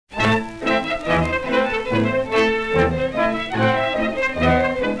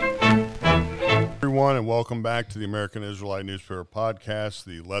welcome back to the American Israelite Newspaper Podcast,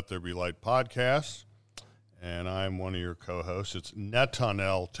 the Let There Be Light podcast. And I'm one of your co-hosts. It's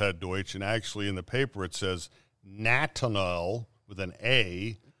Netanel Ted Deutsch, and actually in the paper it says Natanel with an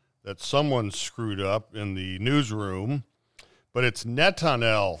A that someone screwed up in the newsroom, but it's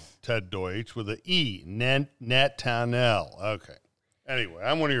Netanel Ted Deutsch with an E, Netanel. Okay. Anyway,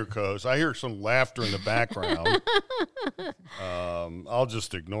 I'm one of your co-hosts. I hear some laughter in the background. I'll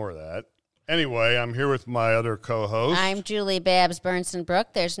just ignore that. Anyway, I'm here with my other co-host. I'm Julie Babs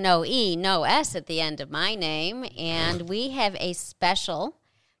Bernson-Brook. There's no E, no S at the end of my name. And we have a special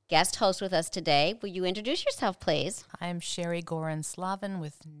guest host with us today. Will you introduce yourself, please? I'm Sherry Goren Slovin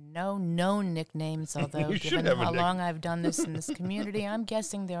with no known nicknames, although given have how long I've done this in this community, I'm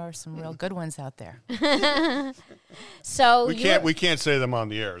guessing there are some real good ones out there. So we can't say them on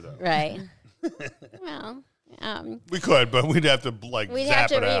the air, though. Right. Well... we could, but we'd have to we'd zap have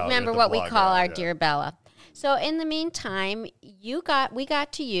to it out. remember what we call our yeah. dear Bella. So in the meantime, we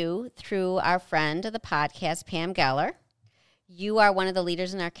got to you through our friend of the podcast, Pam Geller. You are one of the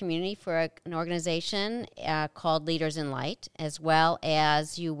leaders in our community for an organization called Leaders in Light, as well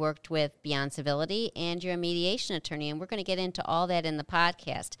as you worked with Beyond Civility, and you're a mediation attorney, and we're going to get into all that in the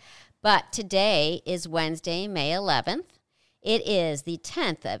podcast. But today is Wednesday, May 11th. It is the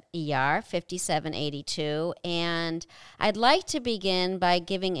 10th of ER 5782, and I'd like to begin by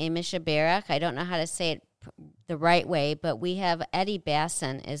giving a Mishaberach. I don't know how to say it the right way, but we have Eddie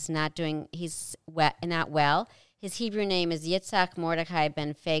Basson he's not well. His Hebrew name is Yitzhak Mordechai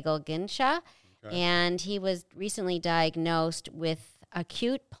Ben Fagel Ginsha, and he was recently diagnosed with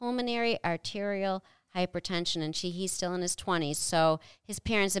acute pulmonary arterial hypertension, and he's still in his 20s. So his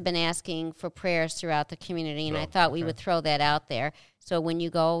parents have been asking for prayers throughout the community, and I thought we would throw that out there. So when you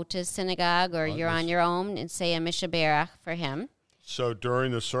go to synagogue or you're on your own, and say a Mishaberach for him. So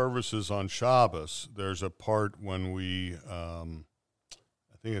during the services on Shabbos, there's a part when we, I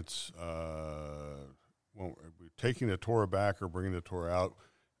think it's when we're taking the Torah back or bringing the Torah out.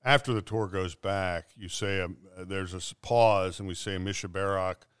 After the Torah goes back, you say there's a pause, and we say a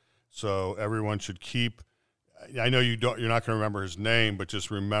Mishaberach. So everyone should keep. I know you're not going to remember his name, but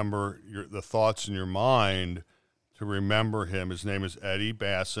just remember the thoughts in your mind to remember him. His name is Eddie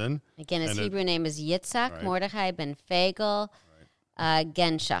Basson. Again, his Hebrew name is Yitzhak Mordechai Ben Fagel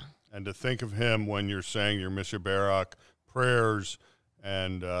Gensha. And to think of him when you're saying your Mishaberach prayers,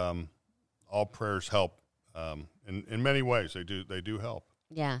 and all prayers help in many ways. They do help.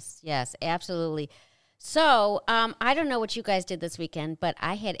 Yes, absolutely. So, I don't know what you guys did this weekend, but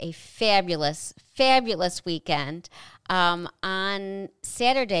I had a fabulous, fabulous weekend. On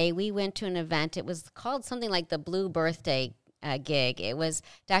Saturday, we went to an event. It was called something like the Blue Birthday gig. It was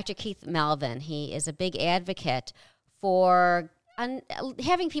Dr. Keith Melvin. He is a big advocate for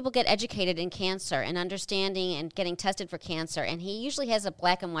having people get educated in cancer and understanding and getting tested for cancer. And he usually has a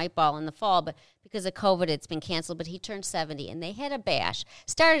black and white ball in the fall, but because of COVID, it's been canceled. But he turned 70, and they had a bash.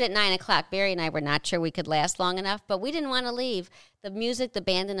 Started at 9 o'clock. Barry and I were not sure we could last long enough, but we didn't want to leave. The music, the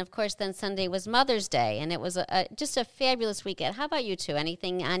band, and, of course, then Sunday was Mother's Day, and it was just a fabulous weekend. How about you two?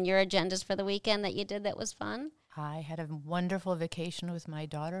 Anything on your agendas for the weekend that you did that was fun? I had a wonderful vacation with my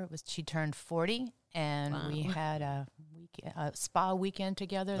daughter. She turned 40, and we had a spa weekend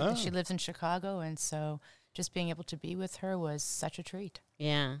together. Oh. She lives in Chicago, and so just being able to be with her was such a treat.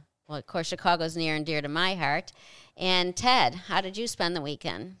 Yeah. Well, of course, Chicago's near and dear to my heart. And Ted, how did you spend the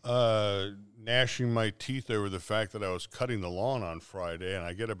weekend? Gnashing my teeth over the fact that I was cutting the lawn on Friday, and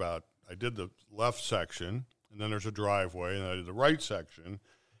I did the left section, and then there's a driveway, and I did the right section,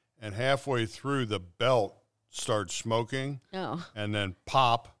 and halfway through the belt started smoking, and then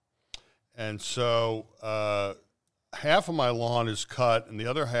pop, and so half of my lawn is cut, and the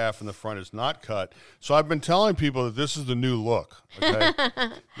other half in the front is not cut. So I've been telling people that this is the new look, okay?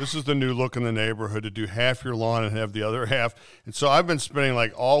 This is the new look in the neighborhood, to do half your lawn and have the other half. And so I've been spending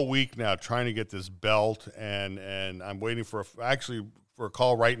like all week now trying to get this belt, and I'm waiting for a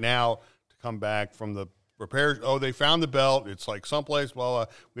call right now to come back from the repairs. Oh, they found the belt. It's like someplace, we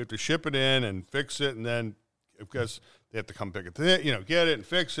have to ship it in and fix it, and then because they have to come pick it, get it and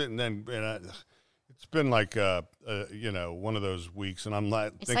fix it, and then it's been like one of those weeks, and I'm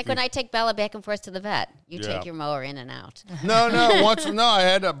not. It's like when I take Bella back and forth to the vet. You take your mower in and out. No. I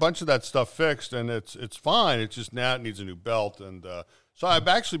had a bunch of that stuff fixed, and it's fine. It's just now it needs a new belt, and so I've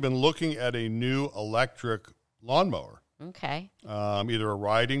actually been looking at a new electric lawnmower. Okay. Either a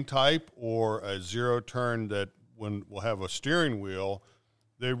riding type or a zero turn that will have a steering wheel.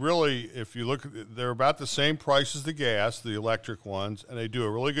 They really, if you look, they're about the same price as the electric ones, and they do a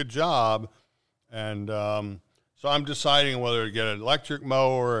really good job. And So I'm deciding whether to get an electric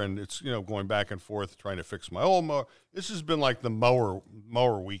mower, and it's, going back and forth trying to fix my old mower. This has been like the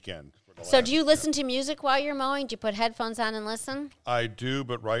mower weekend. So do you listen to music while you're mowing? Do you put headphones on and listen? I do,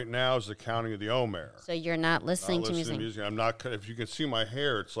 but right now is the counting of the Omer. So you're not listening to music? I'm not. If you can see my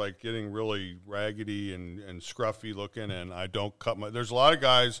hair, it's like getting really raggedy and scruffy looking, and I don't cut my. There's a lot of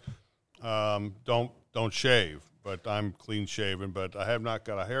guys don't shave, but I'm clean shaven. But I have not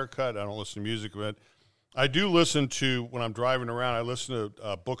got a haircut. I don't listen to music, but I do listen to, when I'm driving around, I listen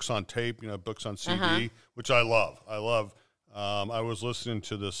to books on tape, books on CD, which I love. I was listening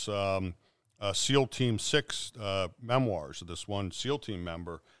to this SEAL Team 6 memoirs of this one SEAL Team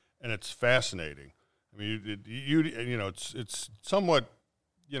member, and it's fascinating. I mean, it's somewhat,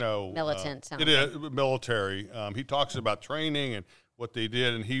 militant. It is military. He talks about training and what they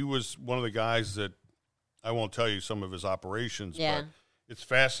did, and he was one of the guys that, I won't tell you some of his operations, but it's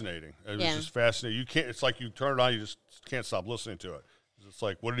fascinating. It was just fascinating. You can't. It's like you turn it on, you just can't stop listening to it. It's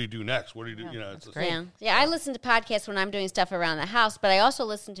like, what did he do next? What did he do? It's great. Yeah. I listen to podcasts when I'm doing stuff around the house, but I also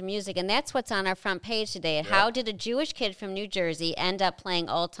listen to music, and that's what's on our front page today. Yep. How did a Jewish kid from New Jersey end up playing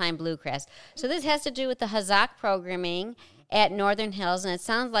old-time bluegrass? So this has to do with the Hazak programming at Northern Hills, and it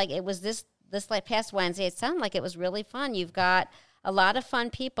sounds like it was this like past Wednesday. It sounded like it was really fun. You've got a lot of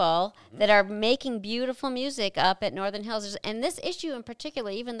fun people that are making beautiful music up at Northern Hills. And this issue in particular,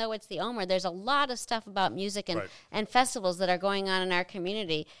 even though it's the Omer, there's a lot of stuff about music and festivals that are going on in our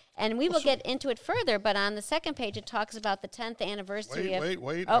community. And we will get into it further, but on the second page, it talks about the 10th anniversary.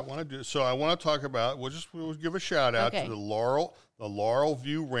 Wait. Oh. I want to talk about, we'll give a shout out to the Laurel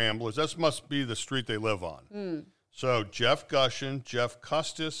View Ramblers. That must be the street they live on. So Jeff Gushin, Jeff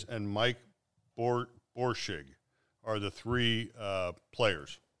Custis, and Mike Borschig are the three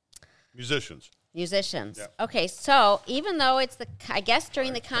musicians. Yeah. Okay, so even though it's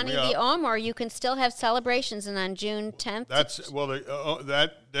during the counting of the Omer, you can still have celebrations, and on June 10th.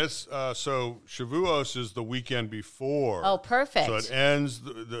 So Shavuos is the weekend before. Oh, perfect. So it ends.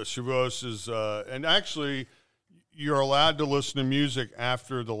 The Shavuos is, and actually, you're allowed to listen to music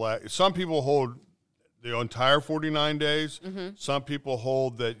after some people hold the entire 49 days. Mm-hmm. Some people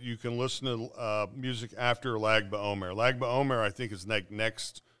hold that you can listen to music after Lag BaOmer. Lag BaOmer, I think, is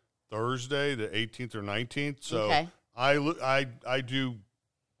next Thursday, the 18th or 19th. So I do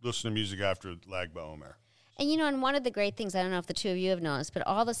listen to music after Lag BaOmer. And, and one of the great things, I don't know if the two of you have noticed, but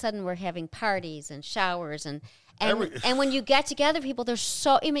all of a sudden we're having parties and showers and when you get together, people,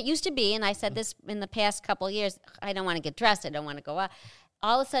 it used to be, and I said this in the past couple of years, I don't want to get dressed, I don't want to go out.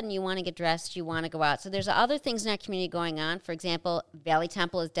 All of a sudden, you want to get dressed, you want to go out. So there's other things in our community going on. For example, Valley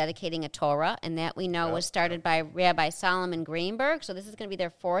Temple is dedicating a Torah, and that we know was started by Rabbi Solomon Greenberg. So this is going to be their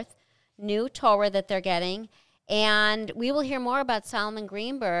fourth new Torah that they're getting. And we will hear more about Solomon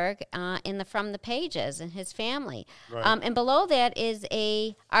Greenberg from the pages and his family. Right. And below that is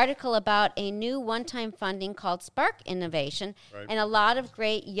a article about a new one-time funding called Spark Innovation. Right. And a lot of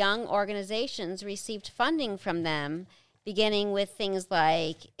great young organizations received funding from them, beginning with things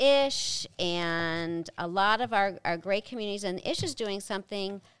like Ish and a lot of our great communities. And Ish is doing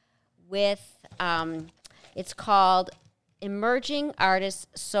something with, it's called Emerging Artists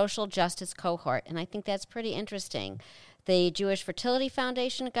Social Justice Cohort. And I think that's pretty interesting. The Jewish Fertility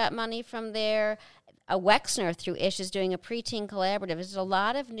Foundation got money from there. Wexner through Ish is doing a preteen collaborative. There's a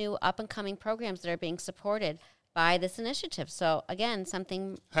lot of new up-and-coming programs that are being supported by this initiative. So, again,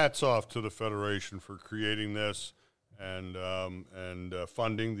 something... Hats off to the Federation for creating this. And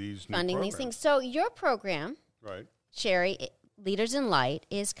funding these things. So your program, right, Sherry, Leaders in Light,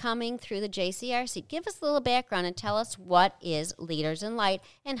 is coming through the JCRC. Give us a little background and tell us what is Leaders in Light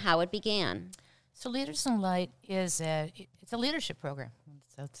and how it began. So Leaders in Light it's a leadership program,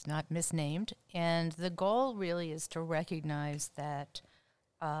 so it's not misnamed. And the goal really is to recognize that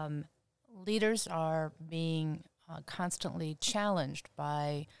leaders are being constantly challenged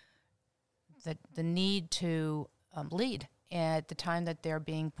by the need to lead at the time that they're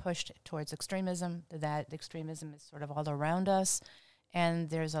being pushed towards extremism, that extremism is sort of all around us, and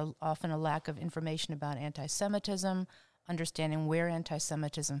there's often a lack of information about anti-Semitism, understanding where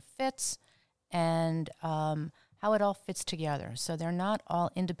anti-Semitism fits, and how it all fits together. So they're not all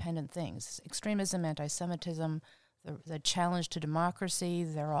independent things. Extremism, anti-Semitism, the challenge to democracy,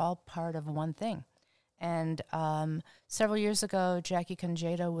 they're all part of one thing. And several years ago, Jackie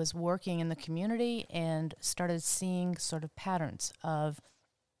Conjeda was working in the community and started seeing sort of patterns of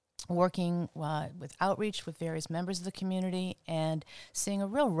working with outreach with various members of the community and seeing a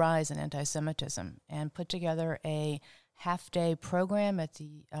real rise in anti-Semitism, and put together a half-day program at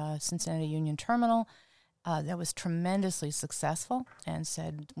the Cincinnati Union Terminal that was tremendously successful, and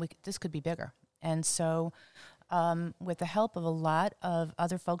said, this could be bigger. And so with the help of a lot of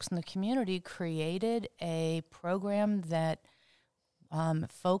other folks in the community, created a program that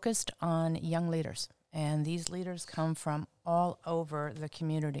focused on young leaders. And these leaders come from all over the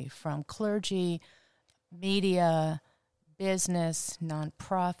community, from clergy, media, business,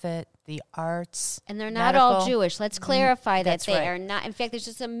 nonprofit, the arts. And they're not all Jewish. Let's clarify that they right. are not. In fact, there's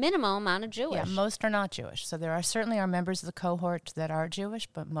just a minimal amount of Jewish. Yeah, most are not Jewish. So there are certainly our members of the cohort that are Jewish,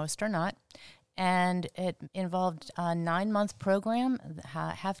 but most are not. And it involved a 9-month program,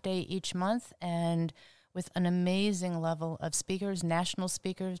 half day each month, and with an amazing level of speakers, national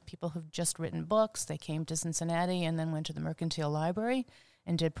speakers, people who've just written books. They came to Cincinnati and then went to the Mercantile Library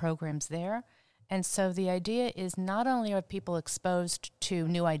and did programs there. And so the idea is not only are people exposed to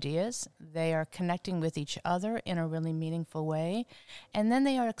new ideas, they are connecting with each other in a really meaningful way, and then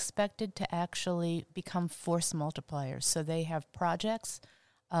they are expected to actually become force multipliers. So they have projects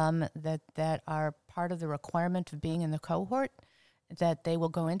that are part of the requirement of being in the cohort, that they will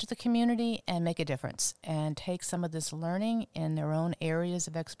go into the community and make a difference and take some of this learning in their own areas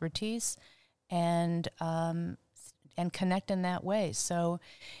of expertise and connect in that way. So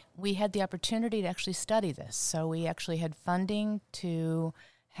we had the opportunity to actually study this. So we actually had funding to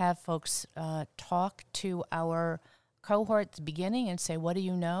have folks talk to our cohort at the beginning and say, what do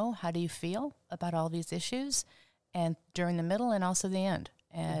you know? How do you feel about all these issues? And during the middle and also the end.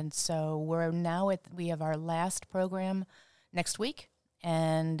 And so we have our last program next week,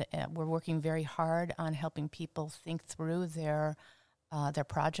 and we're working very hard on helping people think through their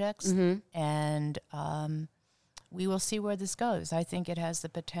projects, and we will see where this goes. I think it has the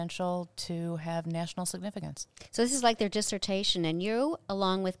potential to have national significance. So this is like their dissertation, and you,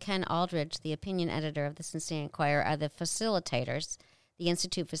 along with Ken Aldridge, the opinion editor of the Cincinnati Enquirer, are the facilitators, the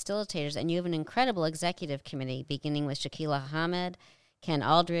Institute facilitators, and you have an incredible executive committee, beginning with Shakila Ahmed, Ken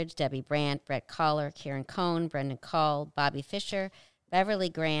Aldridge, Debbie Brandt, Brett Collar, Karen Cohn, Brendan Call, Bobby Fisher, Beverly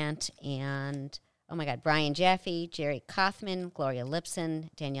Grant, and, Brian Jaffe, Jerry Kaufman, Gloria Lipson,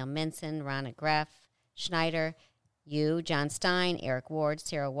 Danielle Minson, Ronna Greff, Schneider, you, John Stein, Eric Ward,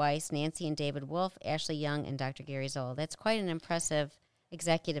 Sarah Weiss, Nancy and David Wolf, Ashley Young, and Dr. Gary Zoll. That's quite an impressive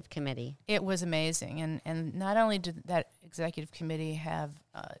executive committee. It was amazing. And not only did that executive committee have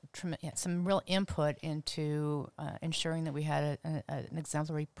some real input into ensuring that we had an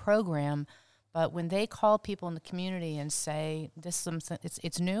exemplary program, but when they call people in the community and say,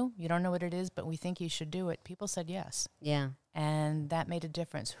 it's new, you don't know what it is, but we think you should do it, people said yes. Yeah. And that made a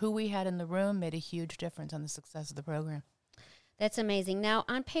difference. Who we had in the room made a huge difference on the success of the program. That's amazing. Now,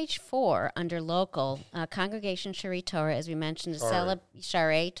 on page 4, under local, Congregation Sherry Torah, as we mentioned,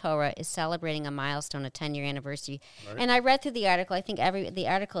 Sherry Torah is celebrating a milestone, a 10-year anniversary. Right. And I read through the article. I think the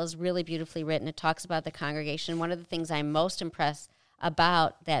article is really beautifully written. It talks about the congregation. One of the things I'm most impressed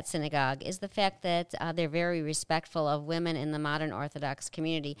about that synagogue is the fact that they're very respectful of women in the modern Orthodox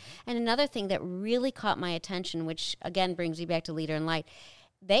community. And another thing that really caught my attention, which, again, brings me back to Leader in Light,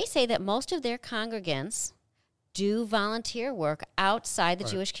 they say that most of their congregants do volunteer work outside the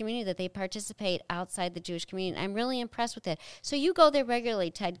Jewish community, that they participate outside the Jewish community. And I'm really impressed with that. So you go there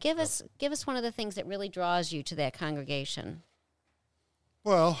regularly, Ted. Give us one of the things that really draws you to that congregation.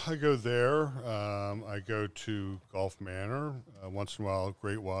 Well, I go there. I go to Gulf Manor. Once in a while,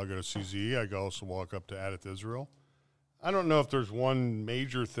 great while, I go to CZE. I also walk up to Adat Israel. I don't know if there's one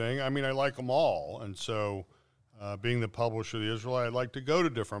major thing. I mean, I like them all. And so being the publisher of the Israelite, I like to go to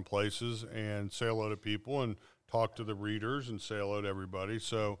different places and say hello to people and talk to the readers and say hello to everybody.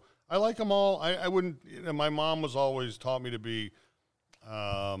 So I like them all. I wouldn't, my mom was always taught me to be,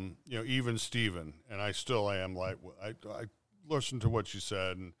 even Steven, and I still am. Like, I listen to what she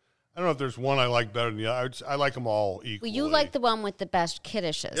said, and I don't know if there's one I like better than the other. I like them all equally. Well, you like the one with the best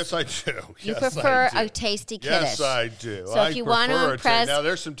kiddishes. Yes, I do. You prefer a tasty kiddish. Yes, I do. So if you want to impress... Now,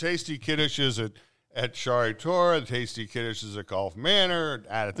 there's some tasty kiddishes at Shari Torah, the tasty kiddishes at Gulf Manor,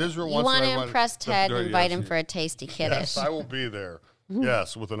 at Israel. You want to impress Ted, invite him for a tasty kiddish. Yes, I will be there.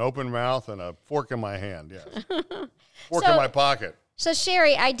 Yes, with an open mouth and a fork in my hand, yes. Fork in my pocket. So,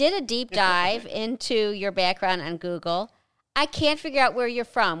 Sherry, I did a deep dive into your background on Google. I can't figure out where you're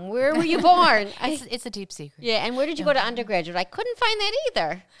from. Where were you born? It's a deep secret. Yeah, and where did you go to undergraduate? I couldn't find that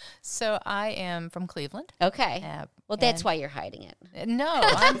either. So I am from Cleveland. Okay. Well, that's why you're hiding it. No,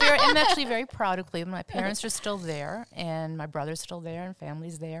 I'm actually very proud of Cleveland. My parents are still there, and my brother's still there, and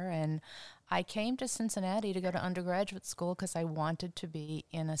family's there. And I came to Cincinnati to go to undergraduate school because I wanted to be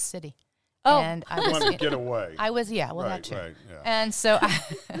in a city. Oh, and I wanted to get away. That too. Right, yeah. And so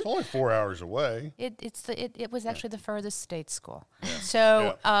it's only 4 hours away. It was actually the furthest state school. Yeah.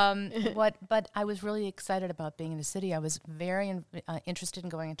 So but I was really excited about being in the city. I was very interested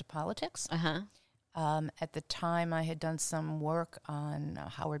in going into politics. At the time, I had done some work on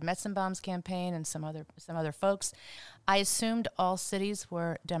Howard Metzenbaum's campaign and some other folks. I assumed all cities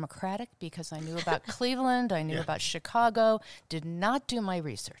were Democratic because I knew about Cleveland, I knew about Chicago, did not do my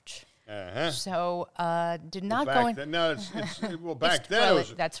research. So did not go in. Back then,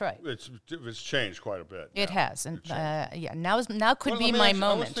 that's right. It's changed quite a bit. It has, and now could be my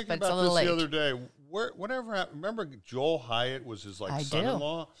moment, but it's a little late. The other day, whatever happened? Remember, Joel Hyatt was his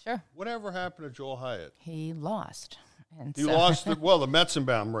son-in-law. Sure. Whatever happened to Joel Hyatt? He lost. He lost the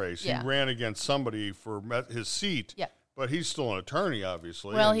Metzenbaum race. Yeah. He ran against somebody for his seat. Yeah. But he's still an attorney,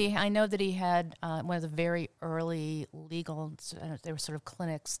 obviously. Well, I know that he had one of the very early legal. They were sort of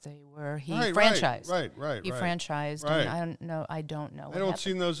clinics. He franchised. Right. He franchised. Right. And I don't know. I don't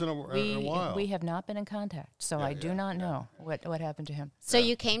see those in a while. We have not been in contact, so I do not know what happened to him. So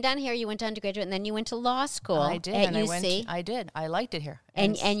you came down here. You went to undergraduate, and then you went to law school. I did. At and UC. I did. I liked it here.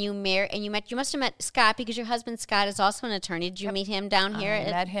 And you must have met Scott because your husband Scott is also an attorney. Did you meet him down here? I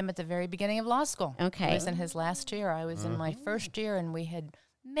met him at the very beginning of law school. Okay. He was in his last year. I was in my first year, and we had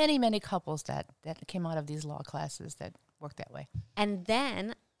many couples that came out of these law classes that worked that way. And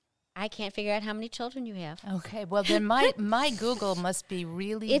then I can't figure out how many children you have. Okay, well then my Google must be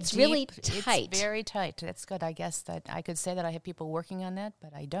really It's deep. really tight. It's very tight. That's good. I guess that I could say that I have people working on that,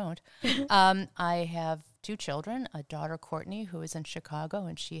 but I don't. I have 2 children, a daughter, Courtney, who is in Chicago,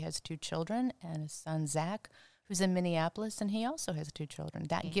 and she has 2 children, and a son, Zach, who's in Minneapolis, and he also has 2 children.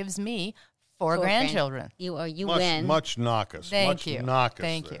 That gives me 4 grandchildren. You win. Much knockus. Thank you.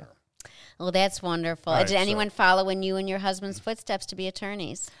 Thank you. Well, that's wonderful. Right, Did anyone follow in you and your husband's footsteps to be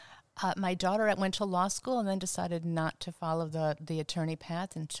attorneys? My daughter went to law school and then decided not to follow the attorney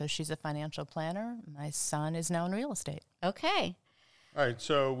path, and so she's a financial planner. My son is now in real estate. Okay. All right,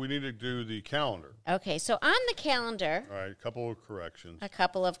 so we need to do the calendar. Okay, so on the calendar, All right, a couple of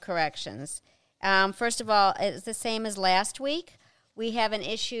corrections. First of all, it's the same as last week. We have an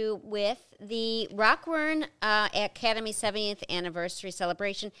issue with the Rockburn Academy 70th anniversary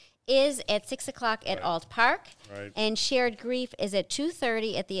celebration is at 6 o'clock at Alt Park. Right. And Shared Grief is at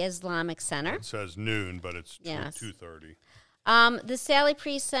 2:30 at the Islamic Center. It says noon, but it's 2:30. The Sally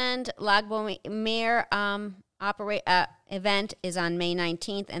Presend Lagbo Mayor event is on May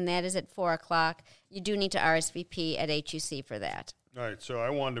 19th, and that is at 4 o'clock. You do need to RSVP at HUC for that. All right, so I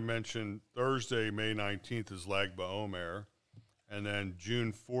wanted to mention Thursday, May 19th is Lag BaOmer, and then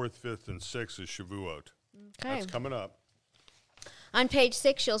June 4th, 5th, and 6th is Shavuot. Okay. That's coming up. On page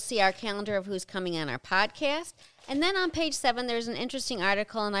 6, you'll see our calendar of who's coming on our podcast. And then on page 7, there's an interesting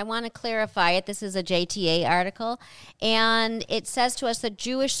article, and I want to clarify it. This is a JTA article, and it says to us that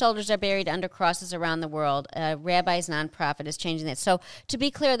Jewish soldiers are buried under crosses around the world. Rabbi's nonprofit is changing that. So to be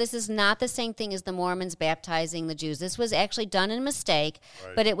clear, this is not the same thing as the Mormons baptizing the Jews. This was actually done in mistake,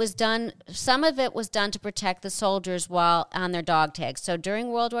 but it was done. Some of it was done to protect the soldiers while on their dog tags. So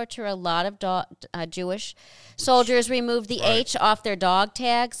during World War II, a lot of Jewish soldiers removed the H off their dog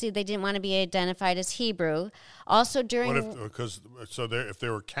tags. See, they didn't want to be identified as Hebrew. Also during if they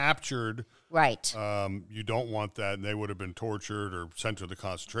were captured, right, you don't want that, and they would have been tortured or sent to the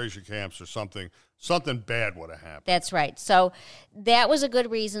concentration camps or something. Something bad would have happened. That's right. So that was a good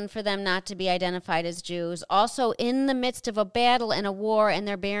reason for them not to be identified as Jews. Also, in the midst of a battle and a war, and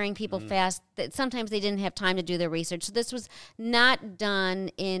they're burying people fast, sometimes they didn't have time to do their research. So this was not done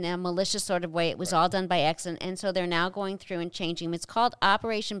in a malicious sort of way. It was all done by accident, and so they're now going through and changing them. It's called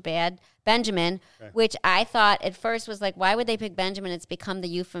Operation Benjamin, which I thought at first was like, why would they pick Benjamin? It's become the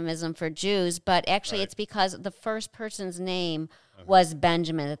euphemism for Jews, but actually it's because the first person's name was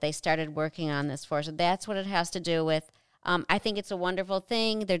Benjamin that they started working on this for. So that's what it has to do with. I think it's a wonderful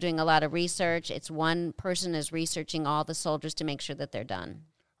thing. They're doing a lot of research. It's one person is researching all the soldiers to make sure that they're done.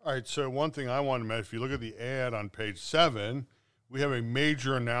 All right, so one thing I want to mention, if you look at the ad on page 7, we have a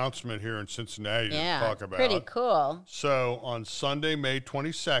major announcement here in Cincinnati to talk about. Pretty cool. So on Sunday, May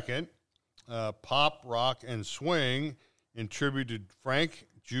 22nd, Pop, Rock, and Swing in tribute to Frank,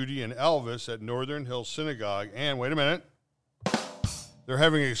 Judy, and Elvis at Northern Hills Synagogue. And wait a minute. They're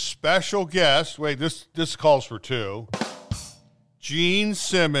having a special guest. Wait, this calls for 2. Gene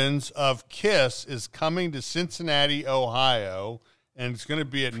Simmons of KISS is coming to Cincinnati, Ohio, and it's going to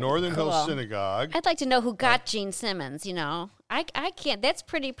be at Northern Hills Synagogue. I'd like to know who got Gene Simmons, you know. I can't. That's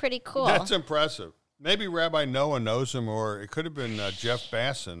pretty cool. That's impressive. Maybe Rabbi Noah knows him, or it could have been Jeff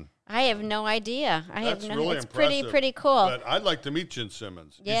Basson. I have no idea. That's really it's impressive. pretty cool. But I'd like to meet Gene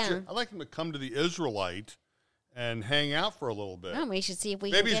Simmons. Yeah. I'd like him to come to the Israelite and hang out for a little bit. Oh, we should see if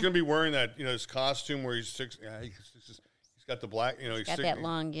we Maybe he's going to be wearing that, his costume where he's He's got the black, he's got that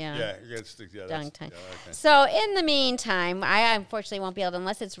long, Yeah, he got stick. Yeah, dunk tie. Yeah, okay. So in the meantime, I unfortunately won't be able to,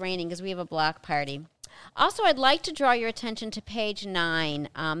 unless it's raining, because we have a block party. Also, I'd like to draw your attention to page 9.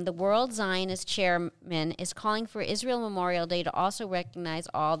 The World Zionist Chairman is calling for Israel Memorial Day to also recognize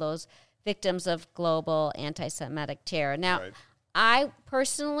all those victims of global anti-Semitic terror. Now, right. I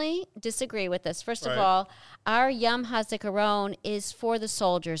personally disagree with this. First of all, our Yom HaZikaron is for the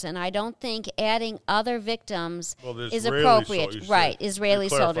soldiers, and I don't think adding other victims is appropriate. Right, Israeli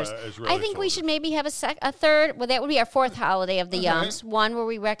soldiers. I think we should maybe have a third. Well, that would be our fourth holiday of the Yoms. One where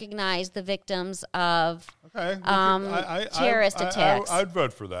we recognize the victims of terrorist attacks. I'd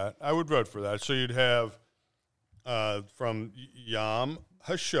vote for that. I would vote for that. So you'd have from Yom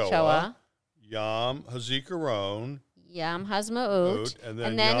HaShoah, Yom HaZikaron, Yom HaZmaut, and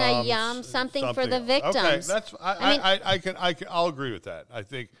then a Yom something for the victims. Okay, that's I'll agree with that. I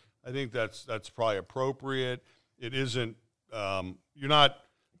think that's probably appropriate. It isn't you're not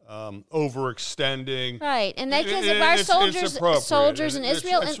overextending. Right, and that gives our soldiers in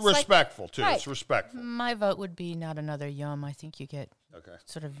Israel. It's respectful too. Right. It's respectful. My vote would be not another Yom. I think you get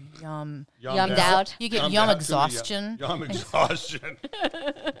sort of Yommed out. You get Yom exhaustion. Yom exhaustion.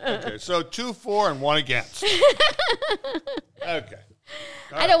 Okay, so 2 for and 1 against. Okay.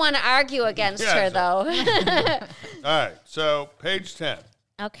 I don't want to argue against her though. All right, so page 10.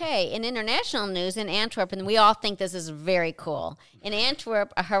 Okay, in international news, in Antwerp, and we all think this is very cool. In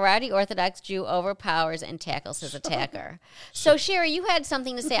Antwerp, a Haredi Orthodox Jew overpowers and tackles his attacker. So, Sherry, you had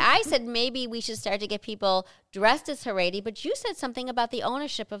something to say. I said maybe we should start to get people dressed as Haredi, but you said something about the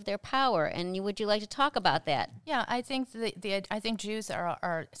ownership of their power, and would you like to talk about that? Yeah, I think I think Jews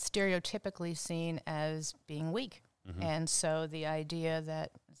are stereotypically seen as being weak. Mm-hmm. And so the idea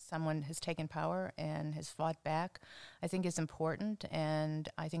that someone has taken power and has fought back, I think is important. And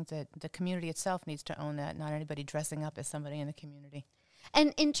I think that the community itself needs to own that, not anybody dressing up as somebody in the community.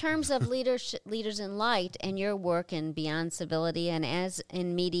 And in terms of leaders in light and your work in Beyond Civility and as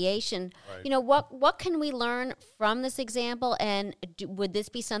in mediation, what can we learn from this example? And would this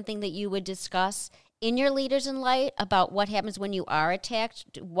be something that you would discuss in your Leaders in Light about what happens when you are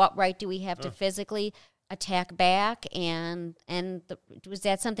attacked? What right do we have to physically attack back, and was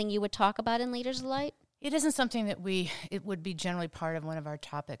that something you would talk about in Leaders of Light? It isn't something that it would be generally part of one of our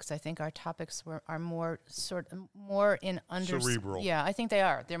topics. I think our topics are more in cerebral. Yeah, I think they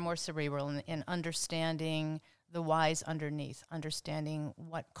are. They're more cerebral in understanding the whys underneath, understanding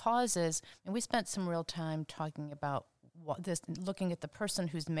what causes. And we spent some real time talking about looking at the person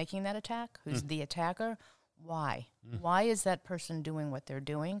who's making that attack, who's the attacker. Why? Why is that person doing what they're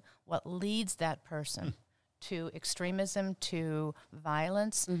doing? What leads that person to extremism, to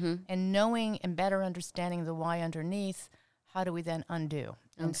violence? And knowing and better understanding the why underneath, how do we then undo?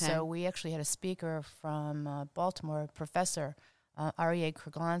 And so we actually had a speaker from Baltimore, Professor Aryeh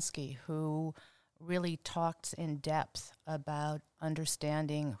Kruglansky, who really talked in depth about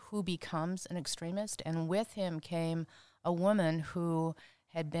understanding who becomes an extremist. And with him came a woman who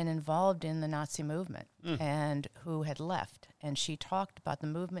had been involved in the Nazi movement and who had left. And she talked about the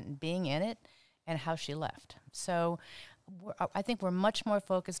movement and being in it and how she left. So I think we're much more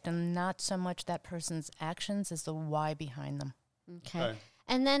focused on not so much that person's actions as the why behind them. Okay.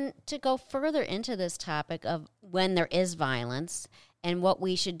 And then to go further into this topic of when there is violence and what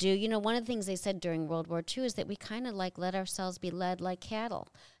we should do, one of the things they said during World War II is that we kind of let ourselves be led like cattle.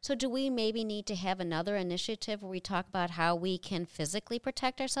 So do we maybe need to have another initiative where we talk about how we can physically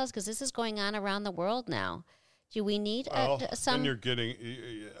protect ourselves? Because this is going on around the world now. Do we need some... Then you're getting...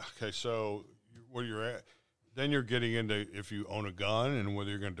 Okay, so where you're at... Then you're getting into if you own a gun and whether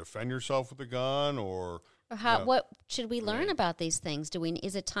you're going to defend yourself with a gun or how. What should we learn about these things?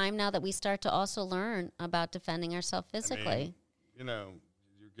 Is it time now that we start to also learn about defending ourselves physically? You're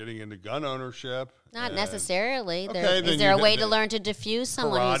getting into gun ownership. Not necessarily. Is there a way to learn to diffuse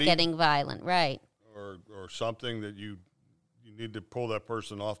someone who's getting violent? Right. Or something that you need to pull that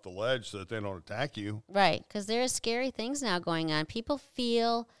person off the ledge so that they don't attack you. Right, because there are scary things now going on. People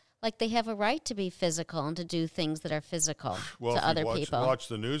feel like they have a right to be physical and to do things that are physical to other people. Watch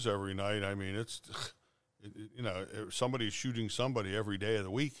the news every night. I mean, somebody's shooting somebody every day of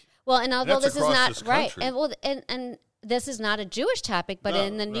the week. Well, and although this is not right, and this is not a Jewish topic, but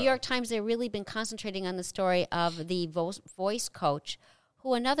in the New York Times, they've really been concentrating on the story of the voice coach,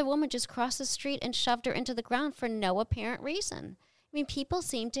 who another woman just crossed the street and shoved her into the ground for no apparent reason. I mean, people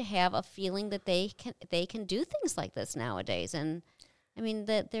seem to have a feeling that they can do things like this nowadays, and I mean,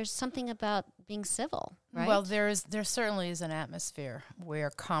 there's something about being civil, right? Well, there certainly is an atmosphere where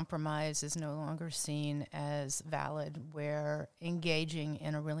compromise is no longer seen as valid, where engaging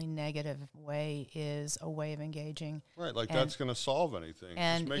in a really negative way is a way of engaging. Right, like that's going to solve anything.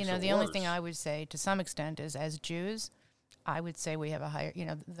 And, the worse. Only thing I would say to some extent is, as Jews, I would say we have a higher,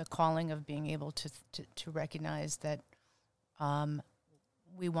 the calling of being able to recognize that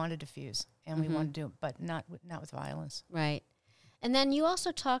we want to diffuse and we want to do it, but not with violence. Right. And then you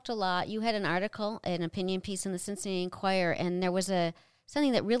also talked a lot. You had an article, an opinion piece in the Cincinnati Enquirer, and there was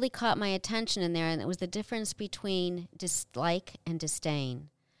something that really caught my attention in there, and it was the difference between dislike and disdain,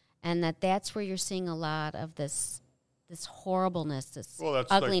 and that's where you're seeing a lot of this horribleness, this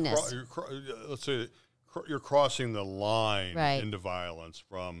ugliness. Let's say you're crossing the line right. into violence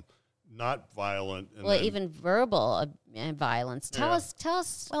from not violent. And even verbal violence. Tell us.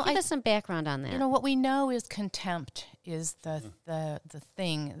 Well, give us some background on that. What we know is contempt is the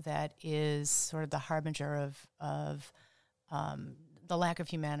thing that is sort of the harbinger of the lack of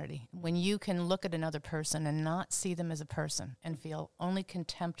humanity. When you can look at another person and not see them as a person and feel only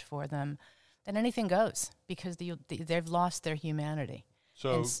contempt for them, then anything goes because they've lost their humanity.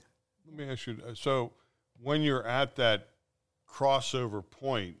 So let me ask you. So when you're at that crossover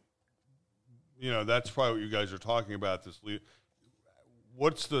point, that's probably what you guys are talking about.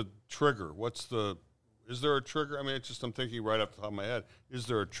 What's the trigger? Is there a trigger? I mean, it's just I'm thinking right off the top of my head. Is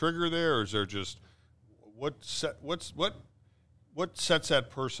there a trigger there, or is there just what sets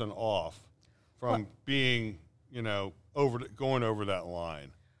that person off from being going over that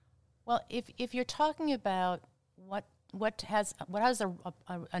line? Well, if you're talking about what has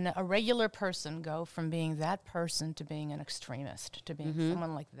a regular person go from being that person to being an extremist to being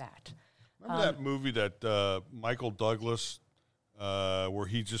someone like that. Remember that movie that Michael Douglas, where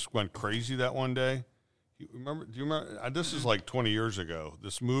he just went crazy that one day? Do you remember? This is like 20 years ago.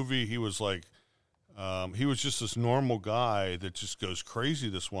 This movie, he was like, he was just this normal guy that just goes crazy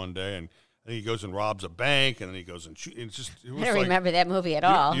this one day, and then he goes and robs a bank, and then he goes and shoots. I don't remember that movie at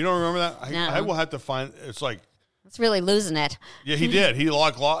all. You don't remember that? No. I will have to find. It's like. It's really losing it. Yeah, he did. He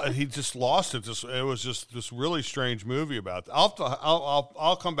just lost it. It was just this really strange movie about that.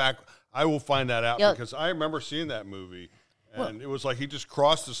 I'll come back. I will find that out because I remember seeing that movie, and it was like he just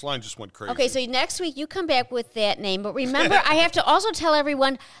crossed this line, just went crazy. Okay, so next week you come back with that name. But remember, I have to also tell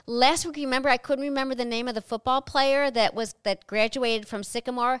everyone, last week, remember, I couldn't remember the name of the football player that graduated from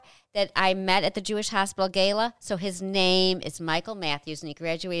Sycamore that I met at the Jewish Hospital Gala. So his name is Michael Matthews, and he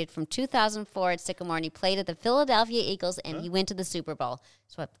graduated from 2004 at Sycamore, and he played at the Philadelphia Eagles, and he went to the Super Bowl.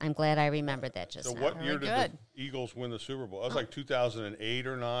 So I'm glad I remembered that just now. So what year did the Eagles win the Super Bowl? It was like 2008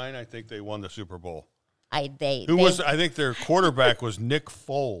 or 9. I think they won the Super Bowl. I think their quarterback was Nick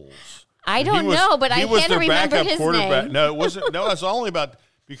Foles. I don't know, but I had to remember his name. No, it wasn't. No, it's only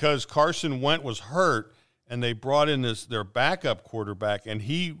because Carson Wentz was hurt, and they brought in their backup quarterback, and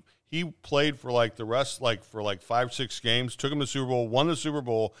he played for like the rest, for 5-6 games, took him to the Super Bowl, won the Super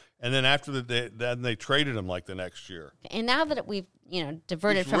Bowl, and then after then they traded him like the next year. And now that we've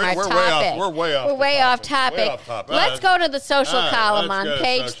diverted from our topic, we're way off topic. Let's go to the social column on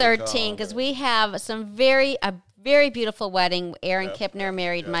page 13 because we have a very beautiful wedding. Erin Kipner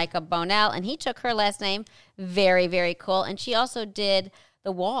married Micah Bonell, and he took her last name. Very, very cool. And she also did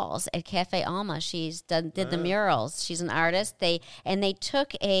the walls at Cafe Alma. She's did the murals. She's an artist. They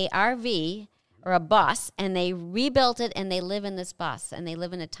took a RV or a bus and they rebuilt it, and they live in this bus, and they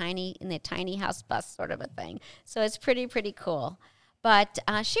live in a tiny house bus sort of a thing. So it's pretty cool. But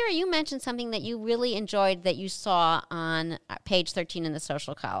Sherry, you mentioned something that you really enjoyed that you saw on page 13 in the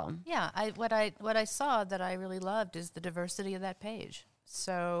social column. Yeah, what I saw that I really loved is the diversity of that page.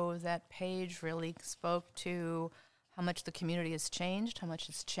 So that page really spoke to how much the community has changed, how much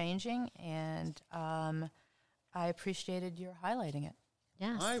it's changing, and I appreciated your highlighting it.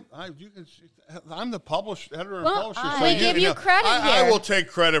 Yes. I'm the editor and publisher. We give you credit here. I will take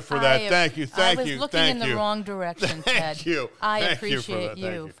credit for that. Thank you. I was looking in the wrong direction, Ted. Thank you. I appreciate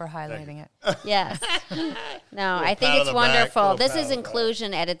you for highlighting it. Yes. No, I think it's wonderful. This is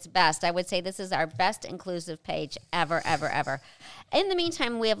inclusion at its best. I would say this is our best inclusive page ever, ever, ever. In the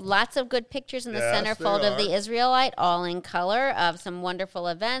meantime, we have lots of good pictures in the centerfold of the Israelite, all in color, of some wonderful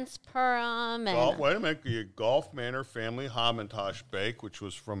events, Purim. And wait a minute. The Golf Manor Family Hamantash Bake, which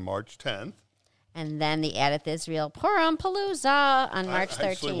was from March 10th. And then the Edith Israel Purim Palooza on March 13th. I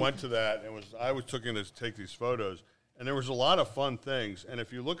actually went to that. I was looking to take these photos, and there was a lot of fun things. And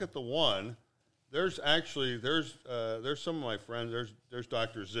if you look at the one, there's some of my friends. There's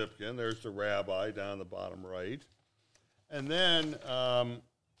Dr. Zipkin. There's the rabbi down the bottom right. And then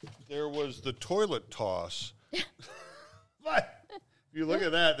there was the toilet toss. But If you look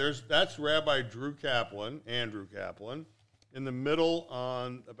at that, that's Rabbi Andrew Kaplan. In the middle,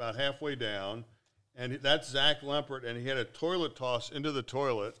 on about halfway down, and that's Zach Lempert, and he had a toilet toss into the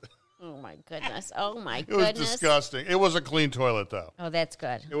toilet. Oh, my goodness. Oh, my It goodness. was disgusting. It was a clean toilet, though. Oh, that's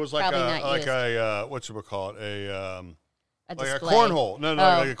good. It was like a whatchamacallit, a like display. a cornhole. No,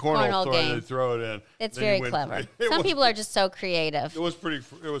 like a cornhole toy. game. They throw it in. It's very clever. Some people are just so creative. It was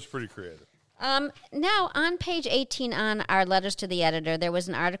pretty creative. Now, on page 18 on our letters to the editor, there was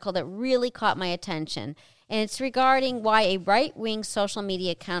an article that really caught my attention, and it's regarding why a right-wing social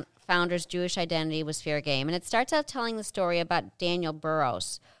media account founder's Jewish identity was fair game. And it starts out telling the story about Daniel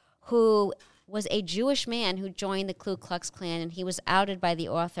Burrows, who was a Jewish man who joined the Ku Klux Klan, and he was outed by the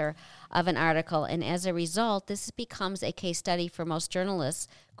author of an article. And as a result, this becomes a case study for most journalists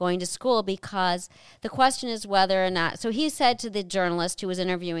going to school, because the question is whether or not... So he said to the journalist who was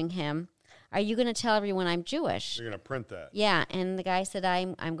interviewing him, "Are you going to tell everyone I'm Jewish?" You're going to print that. Yeah, and the guy said,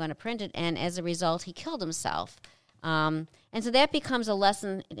 I'm going to print it, and as a result, he killed himself. And so that becomes a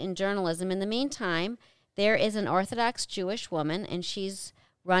lesson in journalism. In the meantime, there is an Orthodox Jewish woman, and she's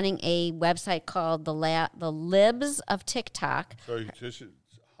running a website called the Libs of TikTok. So this is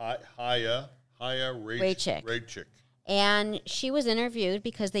Haya Rachik. And she was interviewed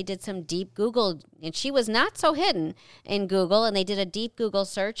because they did some deep Google, and she was not so hidden in Google, and they did a deep Google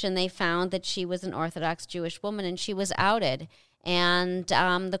search, and they found that she was an Orthodox Jewish woman, and she was outed. And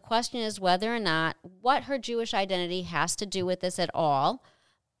the question is whether or not what her Jewish identity has to do with this at all,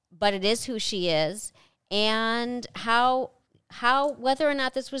 but it is who she is, and how whether or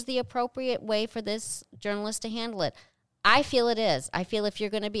not this was the appropriate way for this journalist to handle it. I feel it is. I feel if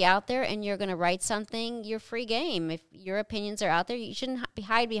you're going to be out there and you're going to write something, you're free game. If your opinions are out there, you shouldn't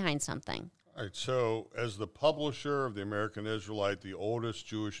hide behind something. All right, so as the publisher of the American Israelite, the oldest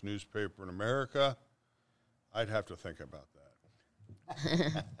Jewish newspaper in America, I'd have to think about that.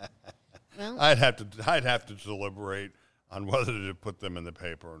 Well, I'd have to deliberate on whether to put them in the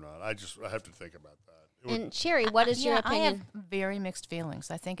paper or not. I have to think about that. And Sherry, what is your opinion? I have very mixed feelings.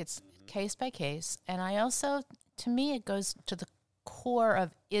 I think it's case by case, and I also, to me, it goes to the core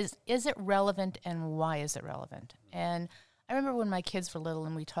of is it relevant and why is it relevant? And I remember when my kids were little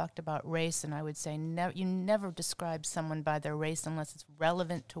and we talked about race, and I would say, you never describe someone by their race unless it's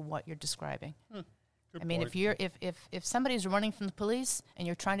relevant to what you're describing. Good I mean, point. if somebody's running from the police and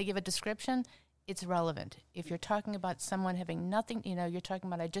you're trying to give a description, it's relevant. If you're talking about someone having nothing, you're talking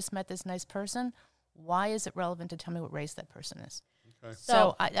about, I just met this nice person, why is it relevant to tell me what race that person is? Okay.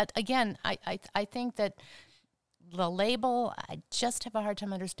 So I think that the label, I just have a hard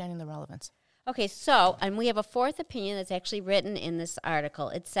time understanding the relevance. Okay, so, and we have a fourth opinion that's actually written in this article.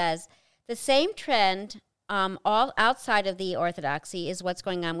 It says, the same trend all outside of the Orthodoxy is what's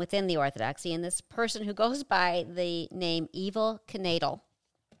going on within the Orthodoxy. And this person who goes by the name Evil Knadel,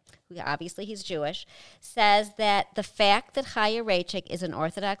 who obviously he's Jewish, says that the fact that Chaya Rachik is an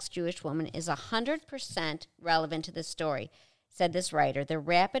Orthodox Jewish woman is 100% relevant to this story. Said this writer, the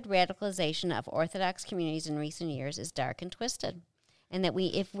rapid radicalization of Orthodox communities in recent years is dark and twisted. And that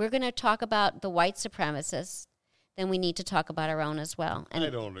if we're going to talk about the white supremacists, then we need to talk about our own as well. And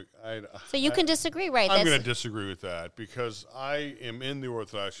so you can disagree, right? I'm going to disagree with that because I am in the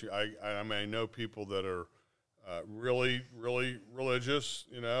Orthodox. I know people that are really, really religious,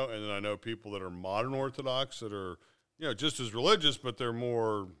 and then I know people that are modern Orthodox that are, just as religious, but they're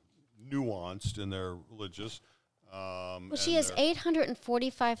more nuanced in their religious. Well, she has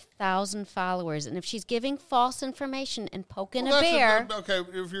 845,000 followers, and if she's giving false information and poking a bear... Okay,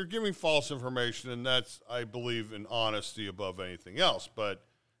 if you're giving false information, and that's, I believe, in honesty above anything else, but...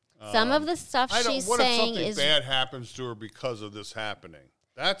 some of the stuff she's saying is... What if something bad happens to her because of this happening?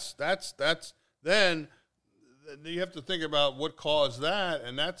 Then you have to think about what caused that,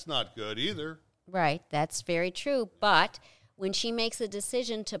 and that's not good either. Right, that's very true, but... when she makes a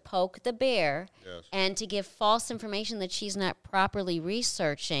decision to poke the bear and to give false information that she's not properly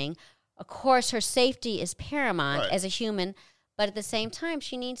researching, of course, her safety is paramount as a human, but at the same time,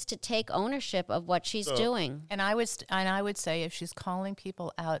 she needs to take ownership of what she's doing. And I would say if she's calling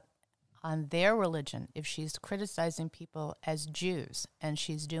people out on their religion, if she's criticizing people as Jews and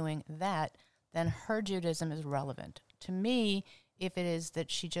she's doing that, then her Judaism is relevant. To me, if it is that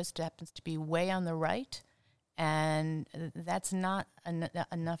she just happens to be way on the right, and that's not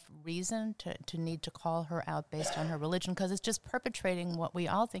enough reason to need to call her out based on her religion, because it's just perpetrating what we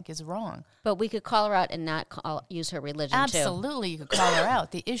all think is wrong. But we could call her out and not use her religion, Absolutely, you could call her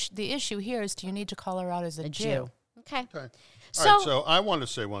out. The issue here is, do you need to call her out as a Jew? Okay. All right, so I want to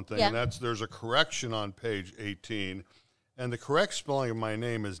say one thing, and that's there's a correction on page 18, and the correct spelling of my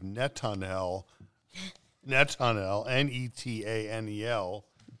name is Netanel, Netanel, Netanel,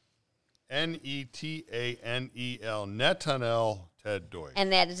 Netanel, Netanel Ted Deutsch.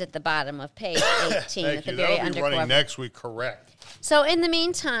 And that is at the bottom of page 18 at the very That'll be undercover. running next week, correct. So in the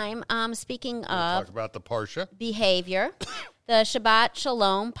meantime, speaking We'll of talk about the Parsha. behavior, the Shabbat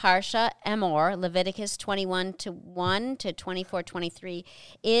Shalom Parsha Emor, Leviticus 21:1 to 24:23,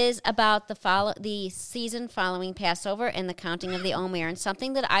 is about the season following Passover and the counting of the Omer. And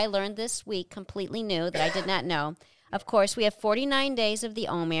something that I learned this week, completely new, that I did not know. Of course, we have 49 days of the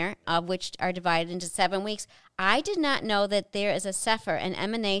Omer, of which are divided into 7 weeks. I did not know that there is a sefer, an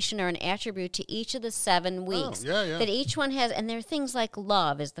emanation, or an attribute to each of the 7 weeks. Oh, yeah. That each one has, and there are things like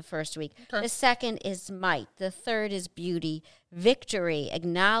love is the first week. Okay. The second is might. The third is beauty, victory,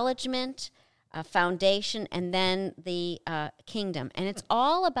 acknowledgement, foundation, and then the kingdom. And it's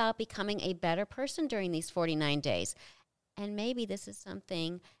all about becoming a better person during these 49 days. And maybe this is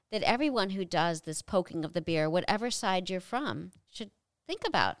something that everyone who does this poking of the bear, whatever side you're from, should think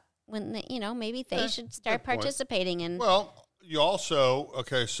about. When maybe they should start participating in. Well, you also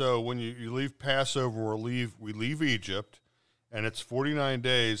so when you leave Passover, we leave Egypt, and it's 49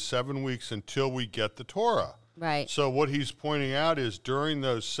 days, 7 weeks until we get the Torah. Right. So what he's pointing out is during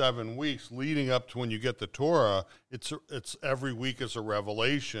those 7 weeks leading up to when you get the Torah, it's every week is a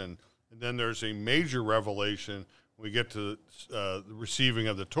revelation, and then there's a major revelation when we get to the receiving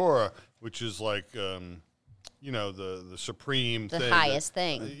of the Torah, which is like. The supreme the thing. The highest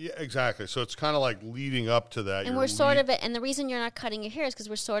thing. Yeah, exactly. So it's kind of like leading up to that. And we're sort of, and the reason you're not cutting your hair is because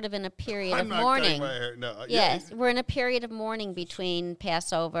we're sort of in a period of mourning. I'm not cutting my hair. No. Yes, we're in a period of mourning between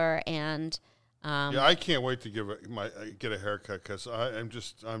Passover and. I can't wait to get a haircut because I'm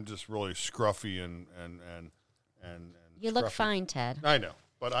just really scruffy and you scruffy. Look fine, Ted. I know.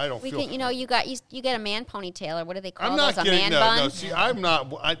 But I don't feel. You get a man ponytail, or what do they call I'm those? not A man bun? No, see, I'm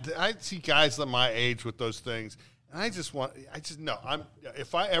not. I see guys at my age with those things, and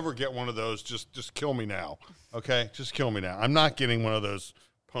if I ever get one of those, just kill me now, okay? Just kill me now. I'm not getting one of those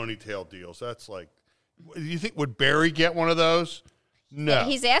ponytail deals. That's like, you think would Barry get one of those? No.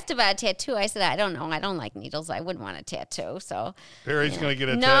 He's asked about a tattoo. I said, I don't know. I don't like needles. I wouldn't want a tattoo. So Barry's going to get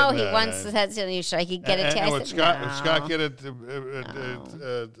a tattoo. No, he wants to have you sure he could get a tattoo. Would Scott get a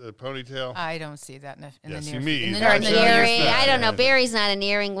ponytail? I don't see that in the near future. I don't know. Barry's not an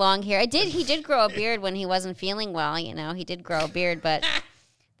earring, long hair. He did grow a beard when he wasn't feeling well. He did grow a beard, but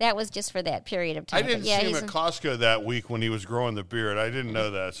that was just for that period of time. I didn't see him at Costco that week when he was growing the beard. I didn't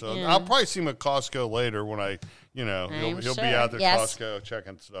know that. So I'll probably see him at Costco later when he'll be out there Costco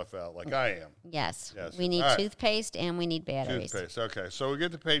checking stuff out like I am. Yes. We need toothpaste and we need batteries. Toothpaste. Okay. So we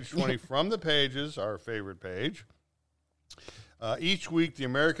get to page 20 from the pages, our favorite page. Each week, the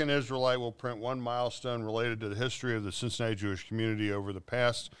American Israelite will print one milestone related to the history of the Cincinnati Jewish community over the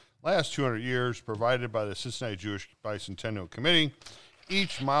last 200 years, provided by the Cincinnati Jewish Bicentennial Committee.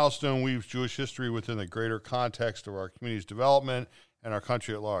 Each milestone weaves Jewish history within the greater context of our community's development and our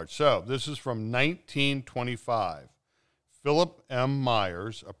country at large. So this is from 1925. Philip M.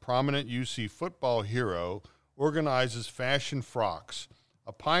 Myers, a prominent UC football hero, organizes Fashion Frocks,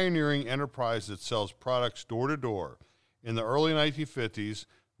 a pioneering enterprise that sells products door to door. In the early 1950s,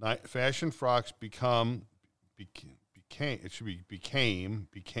 Fashion Frocks became,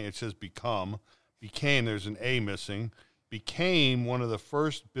 there's an A missing, became one of the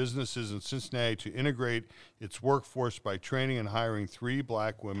first businesses in Cincinnati to integrate its workforce by training and hiring 3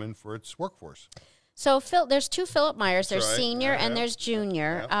 black women for its workforce. So there's 2 Philip Myers. There's senior and there's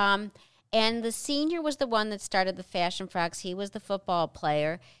junior. Yeah. And the senior was the one that started the Fashion Frocks. He was the football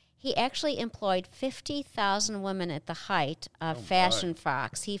player. He actually employed 50,000 women at the height of Fashion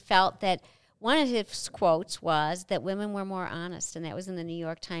Frocks. He felt that one of his quotes was that women were more honest, and that was in the New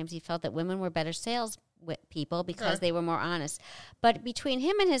York Times. He felt that women were better salespeople because they were more honest. But between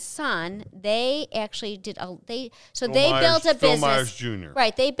him and his son, they actually did built a business. Phil Myers Jr.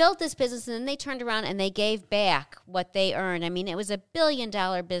 Right. They built this business, and then they turned around and they gave back what they earned. I mean, it was a $1 billion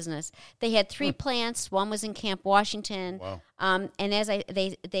business. They had 3 plants. One was in Camp Washington. Wow. And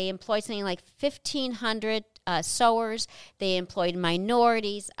they employed something like 1,500 sewers. They employed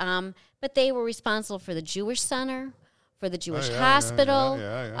minorities. But they were responsible for the Jewish Center, for the Jewish Hospital,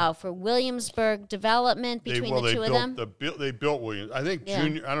 for Williamsburg development between the two of them. They built Williams. I think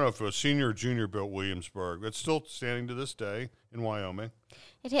junior. I don't know if it was senior or junior built Williamsburg. It's still standing to this day in Wyoming.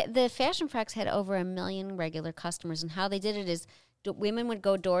 The Fashion Frocks had over 1 million regular customers, and how they did it is women would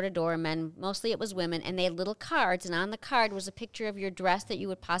go door to door, men, mostly it was women, and they had little cards, and on the card was a picture of your dress that you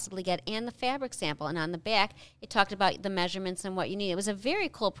would possibly get and the fabric sample, and on the back it talked about the measurements and what you need. It was a very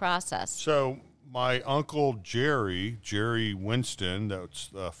cool process. So my uncle Jerry Winston, that's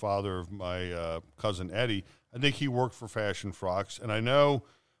the father of my cousin Eddie, I think he worked for Fashion Frocks. And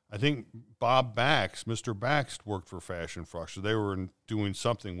I think Bob Bax, Mr. Bax, worked for Fashion Frocks. So they were doing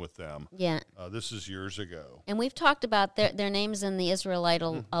something with them. Yeah. This is years ago. And we've talked about their names in the Israelite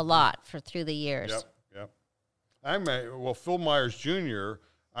a lot through the years. Yep. Phil Myers Jr.,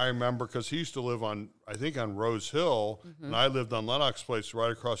 I remember because he used to live on Rose Hill, and I lived on Lennox Place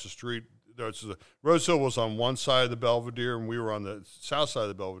right across the street. Rose Hill was on one side of the Belvedere, and we were on the south side of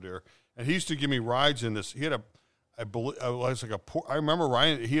the Belvedere. And he used to give me rides in this. He had I remember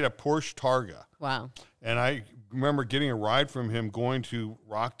Ryan. He had a Porsche Targa. Wow. And I remember getting a ride from him going to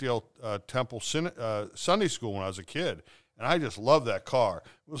Rockdale Temple Sunday School when I was a kid, and I just loved that car.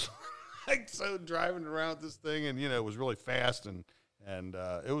 It was like so driving around with this thing, and it was really fast and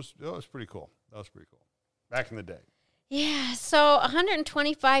it was pretty cool. That was pretty cool back in the day. Yeah. So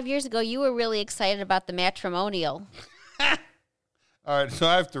 125 years ago, you were really excited about the matrimonial. All right, so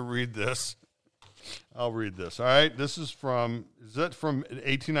I have to read this. I'll read this. All right, is that from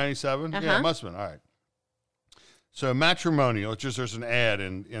 1897? Yeah, it must have been. All right. So matrimonial, there's an ad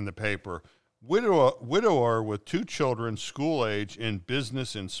in the paper. Widower with 2 children, school age, in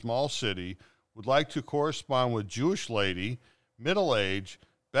business in small city, would like to correspond with Jewish lady, middle age,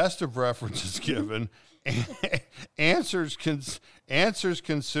 best of references given, answers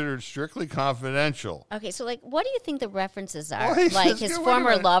considered strictly confidential. Okay, so what do you think the references are? Like his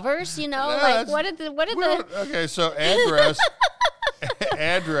former lovers, what did the Okay, so address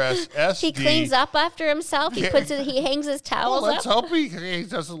SD. He cleans up after himself. He he hangs his towels let's up. hope he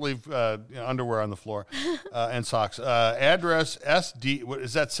doesn't leave underwear on the floor and socks. Address SD. What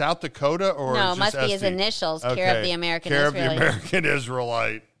is that? South Dakota or no? It must SD? be his initials. Okay. Care of the American Care Israelite. of the American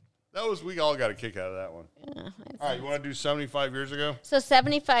Israelite. We all got a kick out of that one. Yeah, all right, you want to do 75 years ago? So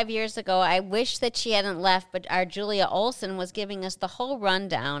 75 years ago, I wish that she hadn't left, but our Julia Olson was giving us the whole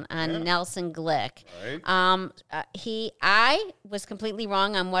rundown on Nelson Glick. Right. I was completely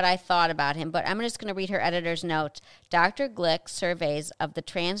wrong on what I thought about him, but I'm just going to read her editor's note. Dr. Glick's surveys of the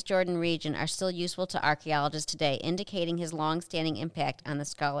Transjordan region are still useful to archaeologists today, indicating his long-standing impact on the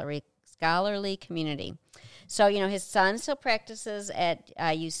scholarly community. So, his son still practices at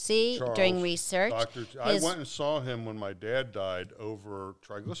UC Charles, doing research. I went and saw him when my dad died over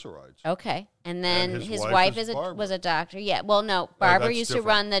triglycerides. Okay. And then his wife was a doctor. Yeah. Well, no, Barbara used to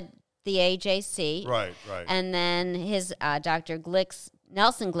run the AJC. Right. And then his Nelson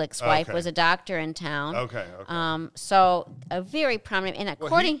Glick's wife was a doctor in town. Okay. So a very prominent, and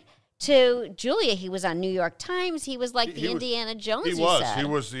according to Julia, he was on New York Times. He was like Indiana Jones. He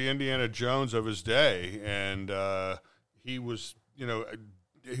was the Indiana Jones of his day, and he was,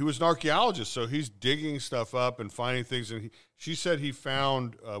 he was an archaeologist, so he's digging stuff up and finding things. And she said he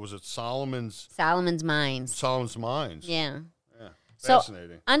found was it Solomon's Mines? Solomon's Mines. Yeah.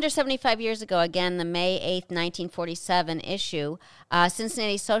 Fascinating. So, under 75 years ago, again, the May 8th, 1947 issue,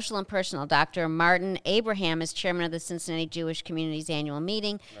 Cincinnati Social and Personal, Dr. Martin Abraham is chairman of the Cincinnati Jewish Community's annual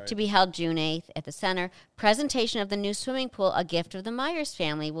meeting to be held June 8th at the center. Presentation of the new swimming pool, a gift of the Myers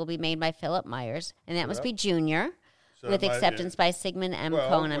family, will be made by Philip Myers, and that must be Junior, with acceptance by Sigmund M.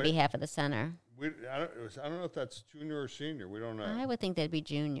 Cohn on behalf of the center. I don't know if that's junior or senior. We don't know. I would think that'd be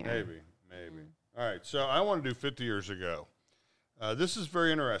junior. Maybe. All right, so I want to do 50 years ago. This is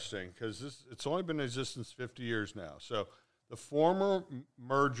very interesting because it's only been in existence 50 years now. So the former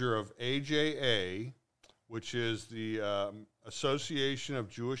merger of AJA, which is the Association of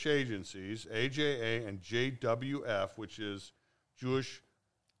Jewish Agencies, AJA, and JWF, which is Jewish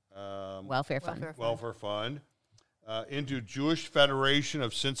Welfare Fund, into Jewish Federation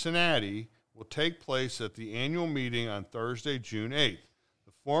of Cincinnati, will take place at the annual meeting on Thursday, June 8th.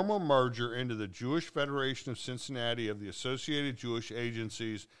 Formal merger into the Jewish Federation of Cincinnati of the Associated Jewish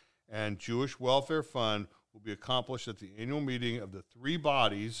Agencies and Jewish Welfare Fund will be accomplished at the annual meeting of the 3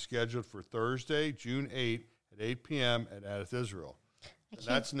 bodies scheduled for Thursday, June 8 at 8 p.m. at Adith Israel. And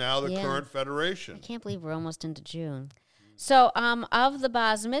that's now the current federation. I can't believe we're almost into June. So of the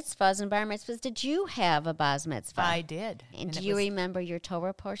Bas Mitzvahs and Bar Mitzvahs, did you have a Bas Mitzvah? I did. And do you remember your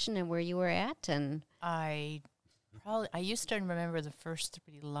Torah portion and where you were at? And I used to remember the first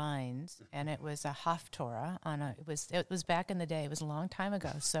 3 lines, and it was a Haftorah it was back in the day. It was a long time ago.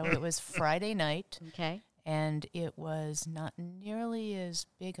 So it was Friday night. Okay. And it was not nearly as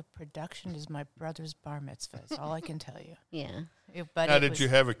big a production as my brother's bar mitzvah. That's all I can tell you. Yeah. Did you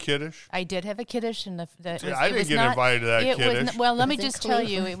have a kiddush? I did have a kiddush. And I didn't get invited to that kiddush. Let me just tell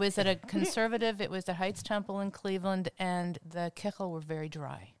you, it was at a conservative. It was the Heights Temple in Cleveland, and the kichel were very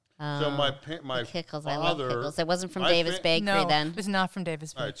dry. So my Kickles, father, I love Kickles. It wasn't from Davis Bakery then. It was not from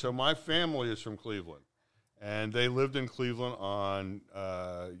Davis Bakery. All right, so my family is from Cleveland, and they lived in Cleveland on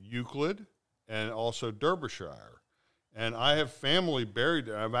Euclid and also Derbyshire. And I have family buried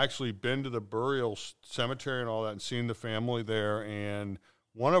there. I've actually been to the burial cemetery and all that and seen the family there. And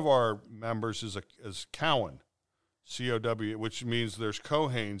one of our members is Cowan, C-O-W, which means there's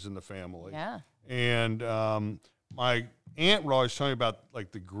Cohanes in the family. Yeah. And my aunt was telling me about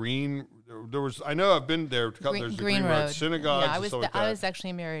like the green. There was, I know I've been there. There's the Green Road synagogue. Yeah, and stuff like that. I was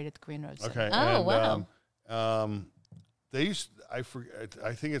actually married at the Green Road Okay. Synagogue. Oh, wow. They used. I forget.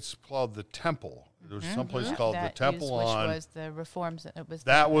 I think it's called the Temple. There's someplace called the Temple which on. was the Reforms.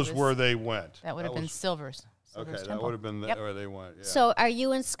 That was where they went. That would have been Silver's. Okay, Temple. that would have been where they went. Yeah. So are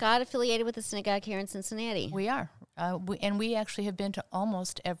you and Scott affiliated with the synagogue here in Cincinnati? We are. We actually have been to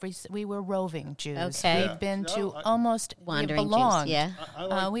almost every. We were roving Jews. Okay. We've been to almost wandering belonged. Jews.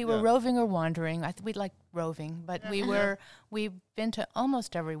 Yeah. We were roving or wandering. We like roving, but we've been to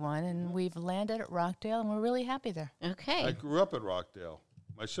almost everyone, and we've landed at Rockdale, and we're really happy there. Okay. I grew up at Rockdale.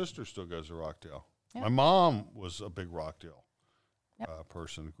 My sister still goes to Rockdale. Yep. My mom was a big Rockdale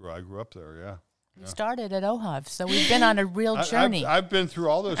person. I grew up there. Yeah. We started at OHAV, so we've been on a real journey. I've been through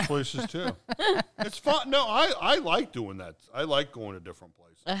all those places too. It's fun. No, I like doing that. I like going to different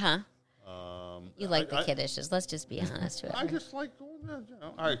places. You like the kiddishes. Let's just be honest with I just like doing that. You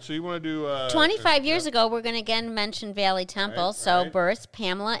know. All right, so you want to do... 25 years ago, we're going to again mention Valley Temple. Births,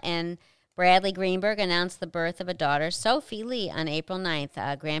 Pamela and Bradley Greenberg announced the birth of a daughter, Sophie Lee, on April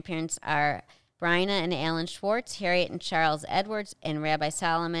 9th. Grandparents are Bryna and Alan Schwartz, Harriet and Charles Edwards, and Rabbi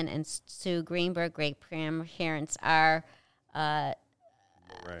Solomon and Sue Greenberg. Great-grandparents are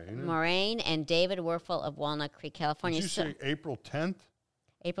Maureen and David Werfel of Walnut Creek, California. Did you say April 10th?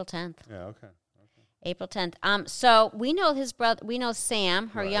 April 10th. Yeah, okay. April 10th. So we know his brother. We know Sam,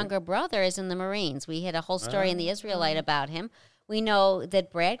 her younger brother, is in the Marines. We had a whole story in the Israelite about him. We know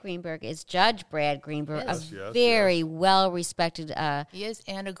that Brad Greenberg is Judge Brad Greenberg, a very well-respected. He is,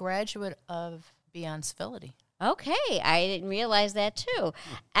 and a graduate of Beyond Civility. Okay, I didn't realize that too.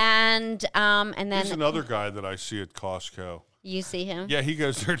 And then he's another guy that I see at Costco. You see him? Yeah, he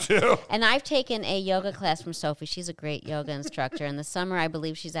goes there too. And I've taken a yoga class from Sophie. She's a great yoga instructor. In the summer, I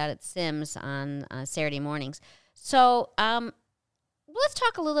believe she's out at Sims on Saturday mornings. So let's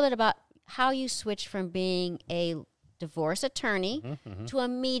talk a little bit about how you switched from being a divorce attorney to a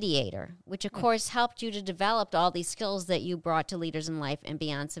mediator, which, of course, helped you to develop all these skills that you brought to Leaders in Life and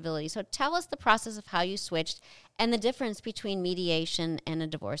Beyond Civility. So tell us the process of how you switched and the difference between mediation and a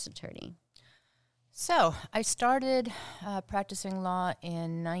divorce attorney. So I started practicing law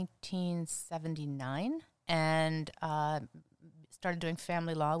in 1979 and started doing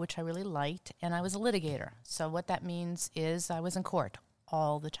family law, which I really liked, and I was a litigator. So what that means is I was in court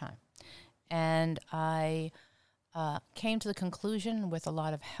all the time. And I came to the conclusion with a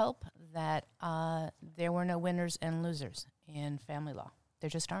lot of help that there were no winners and losers in family law. There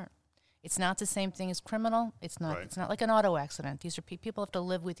just aren't. It's not the same thing as criminal. It's not. Right. It's not like an auto accident. These are people have to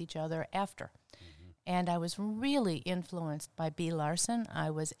live with each other after. And I was really influenced by Bea Larson.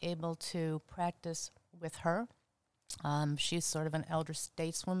 I was able to practice with her. She's sort of an elder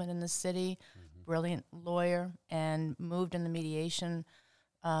stateswoman in the city, brilliant lawyer, and moved in the mediation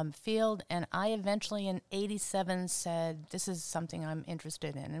field. And I eventually, in 87, said, this is something I'm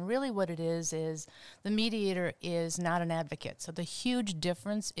interested in. And really what it is the mediator is not an advocate. So the huge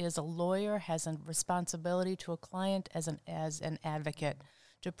difference is a lawyer has a responsibility to a client as an advocate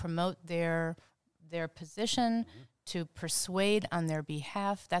to promote their position, to persuade on their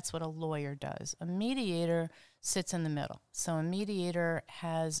behalf. That's what a lawyer does. A mediator sits in the middle. So a mediator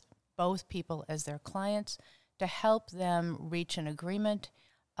has both people as their clients to help them reach an agreement,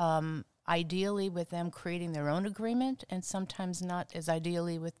 ideally with them creating their own agreement, and sometimes not as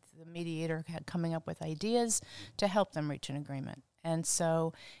ideally with the mediator coming up with ideas to help them reach an agreement. And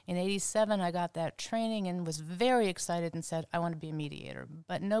so in 87, I got that training and was very excited and said, I want to be a mediator.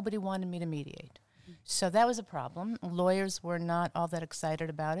 But nobody wanted me to mediate. So that was a problem. Lawyers were not all that excited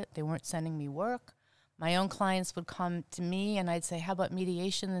about it. They weren't sending me work. My own clients would come to me, and I'd say, how about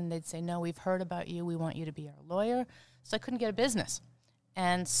mediation? And they'd say, no, we've heard about you. We want you to be our lawyer. So I couldn't get a business.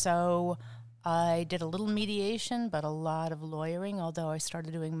 And so I did a little mediation, but a lot of lawyering, although I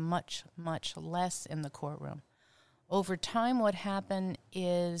started doing much, much less in the courtroom. Over time, what happened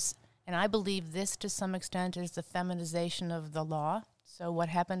is, and I believe this to some extent is the feminization of the law. So what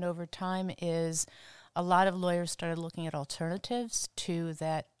happened over time is a lot of lawyers started looking at alternatives to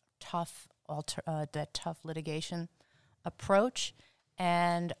that tough litigation approach.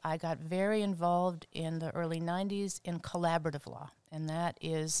 And I got very involved in the early 90s in collaborative law. and that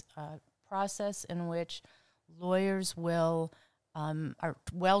is a process in which lawyers are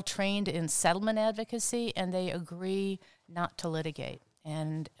well trained in settlement advocacy, and they agree not to litigate.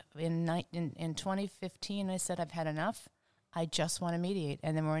 And in 2015, I said, I've had enough. I just want to mediate.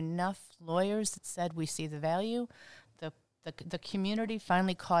 And there were enough lawyers that said, we see the value. The community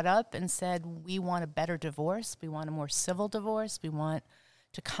finally caught up and said, we want a better divorce. We want a more civil divorce. We want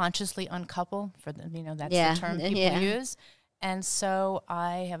to consciously uncouple. That's the term people use. And so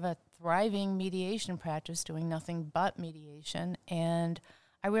I have a thriving mediation practice doing nothing but mediation, and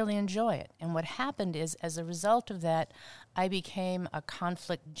I really enjoy it. And what happened is, as a result of that, I became a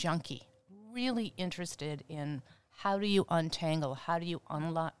conflict junkie, really interested in how do you untangle, how do you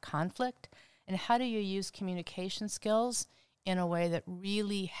unlock conflict, and how do you use communication skills in a way that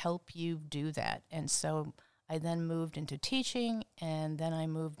really help you do that. And so I then moved into teaching, and then I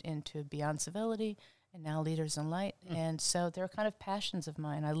moved into Beyond Civility, and now Leaders in Light. And so they're kind of passions of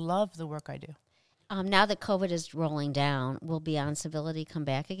mine. I love the work I do. Now that COVID is rolling down, will Beyond Civility come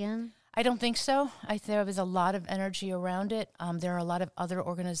back again? I don't think so. There was a lot of energy around it. There are a lot of other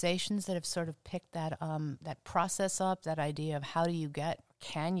organizations that have sort of picked that process up, that idea of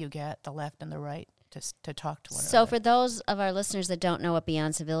can you get the left and the right to talk to one another. So for those of our listeners that don't know what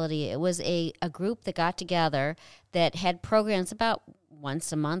Beyond Civility, it was a group that got together that had programs about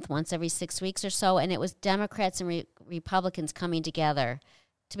once a month, once every 6 weeks or so, and it was Democrats and Republicans coming together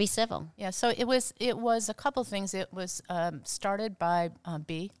to be civil. Yeah, so it was a couple things. It was started by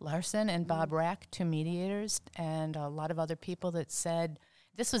B. Larson and Bob Rack, two mediators, and a lot of other people that said,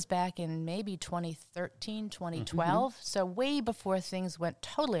 this was back in maybe 2013, 2012, so way before things went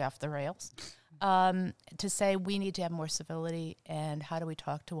totally off the rails, to say we need to have more civility and how do we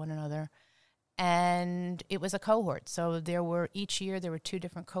talk to one another. And it was a cohort. So each year there were two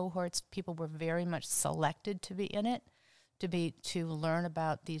different cohorts. People were very much selected to be in it, to learn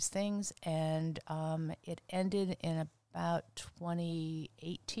about these things, and it ended in about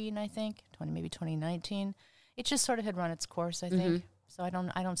 2018, I think, maybe 2019. It just sort of had run its course, I think. So I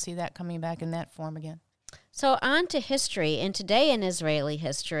don't see that coming back in that form again. So on to history, and today in Israeli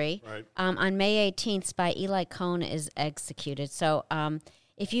history, right. On May 18th, spy Eli Cohen is executed. So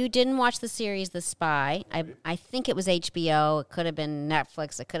if you didn't watch the series The Spy, I think it was HBO, it could have been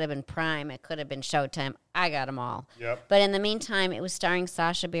Netflix, it could have been Prime, it could have been Showtime. I got them all. Yep. But in the meantime, it was starring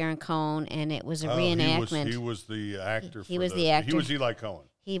Sacha Baron Cohen, and it was a reenactment. He was the actor. He was the actor. He was Eli Cohen.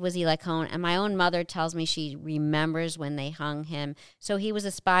 He was Eli Cohen, and my own mother tells me she remembers when they hung him. So he was a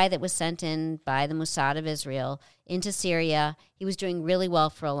spy that was sent in by the Mossad of Israel into Syria. He was doing really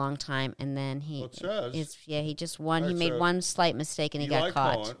well for a long time, and then he just won. He made one slight mistake, and he got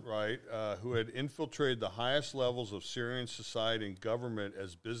caught. Eli Cohen, right, who had infiltrated the highest levels of Syrian society and government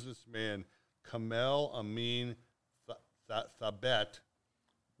as businessman Kamel Amin Thabet,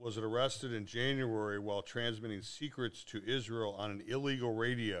 was arrested in January while transmitting secrets to Israel on an illegal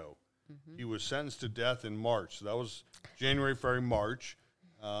radio. Mm-hmm. He was sentenced to death in March. So that was January, February, March.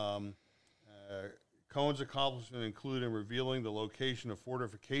 Cohen's accomplishment included in revealing the location of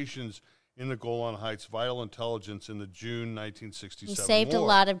fortifications in the Golan Heights, vital intelligence in the June 1967 He saved war. a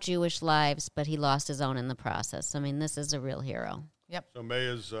lot of Jewish lives, but he lost his own in the process. I mean, this is a real hero. Yep. So may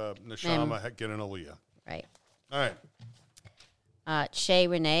his neshama get an aliyah. Right. All right. Chez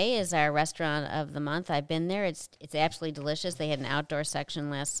Rene is our restaurant of the month. I've been there. It's absolutely delicious. They had an outdoor section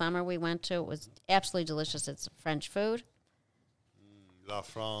last summer we went to. It was absolutely delicious. It's French food. La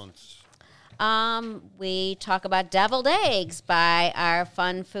France. We talk about deviled eggs by our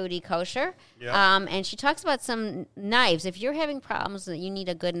fun foodie kosher. Yep. And she talks about some knives. If you're having problems that you need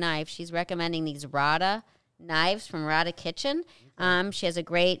a good knife, she's recommending these Rada knives from Rada Kitchen. She has a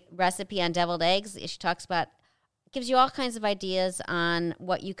great recipe on deviled eggs. She talks about gives you all kinds of ideas on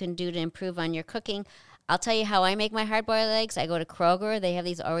what you can do to improve on your cooking. I'll tell you how I make my hard-boiled eggs. I go to Kroger. They have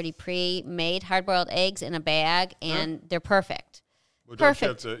these already pre-made hard-boiled eggs in a bag, and they're perfect. Well,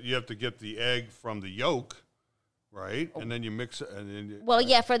 perfect. You have to get the egg from the yolk, right? And then you mix it. And then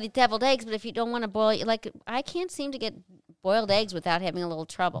yeah, for the deviled eggs, but if you don't want to boil, I can't seem to get boiled eggs without having a little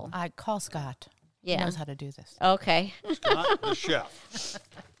trouble. I call Scott. Yeah. He knows how to do this. Okay. Scott, the chef.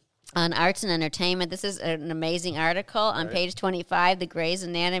 On arts and entertainment, this is an amazing article. On page 25, the Grey's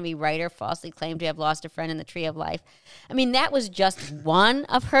Anatomy writer falsely claimed to have lost a friend in the Tree of Life. I mean, that was just one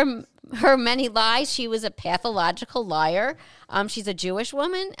of her many lies. She was a pathological liar. She's a Jewish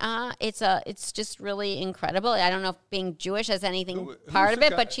woman. It's just really incredible. I don't know if being Jewish has anything part of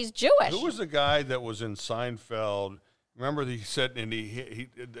it, but she's Jewish. Who was the guy that was in Seinfeld? Remember, he said, and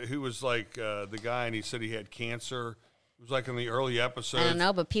he was like the guy, and he said he had cancer. It was like in the early episodes. I don't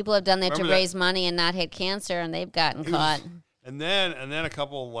know, but people have done that to raise money and not had cancer, and they've gotten caught. And then a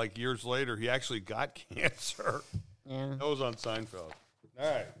couple like years later, he actually got cancer. Yeah. That was on Seinfeld.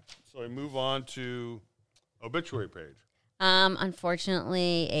 All right. So we move on to obituary page.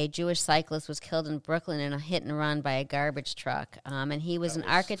 Unfortunately, a Jewish cyclist was killed in Brooklyn in a hit and run by a garbage truck. And he was an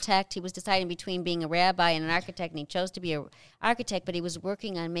architect. He was deciding between being a rabbi and an architect, and he chose to be an architect, but he was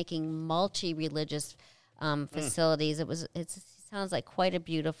working on making multi-religious facilities. It sounds like quite a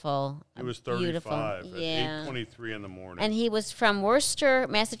beautiful. He was 35 at yeah. 8:23 in the morning. And he was from Worcester,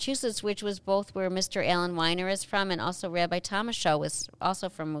 Massachusetts, which was both where Mr. Alan Weiner is from, and also Rabbi Thomas Shaw was also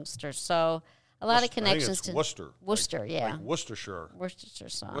from Worcester. So a lot of connections to Worcester. Worcester, yeah. Like Worcestershire. Worcestershire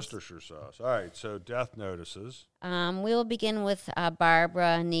sauce. Worcestershire sauce. All right, so death notices. We will begin with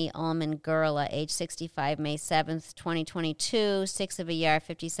Barbara Nee Ullman Gurla, age 65, May 7th, 2022, 6 of Iyar,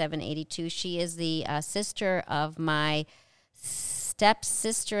 5782. She is the sister of my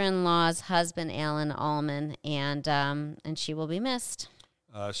step-sister-in-law's husband, Alan Ullman, and she will be missed.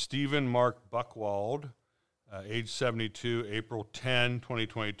 Stephen Mark Buchwald, age 72, April 10,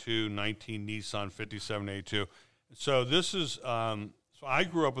 2022, 19 Nissan 5782. So this is, so I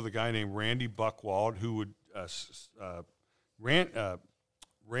grew up with a guy named Randy Buchwald who would,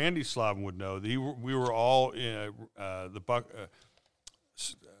 Randy Slovin would know. We were all in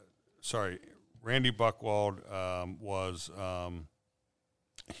Randy Buchwald was,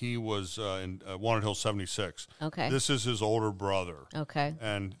 he was in Walnut Hill 76. Okay. This is his older brother. Okay.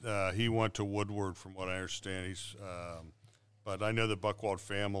 And he went to Woodward, from what I understand. He's, but I know the Buchwald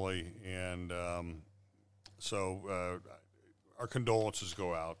family, and so our condolences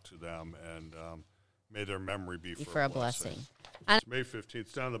go out to them, and may their memory be for a blessing. It's May 15th.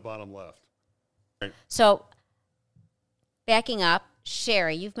 It's down the bottom left. Right. So, backing up,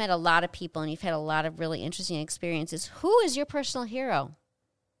 Sherry, you've met a lot of people, and you've had a lot of really interesting experiences. Who is your personal hero?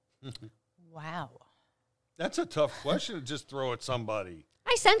 Wow. That's a tough question to just throw at somebody.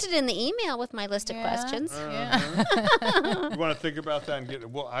 I sent it in the email with my list of questions. You want to think about that and get it?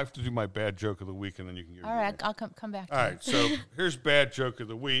 Well, I have to do my bad joke of the week, and then you can get it. All right, I'll come back to All right, so here's bad joke of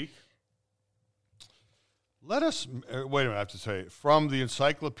the week. Let us, wait a minute, I have to say it. From the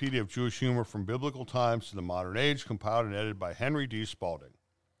Encyclopedia of Jewish Humor from Biblical Times to the Modern Age, compiled and edited by Henry D. Spalding.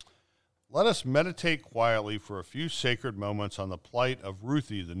 Let us meditate quietly for a few sacred moments on the plight of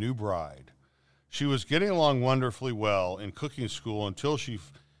Ruthie, the new bride. She was getting along wonderfully well in cooking school until she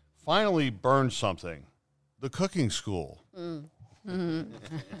finally burned something. The cooking school. Mm-hmm.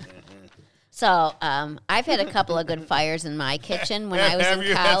 So I've had a couple of good fires in my kitchen when I was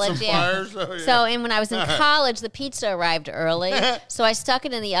in college. Fires? Oh, yeah. So, and when I was in college, the pizza arrived early. So I stuck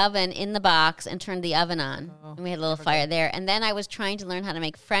it in the oven in the box and turned the oven on. And we had a little fire there. And then I was trying to learn how to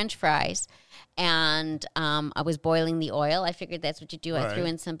make French fries. And I was boiling the oil. I figured that's what you do. I threw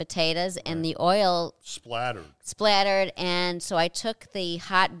in some potatoes, and the oil splattered. And so I took the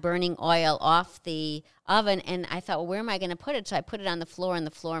hot burning oil off the oven, and I thought, well, where am I going to put it? So I put it on the floor, and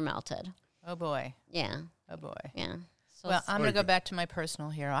the floor melted. Oh, boy. Yeah. Oh, boy. Yeah. So well, I'm going to go back to my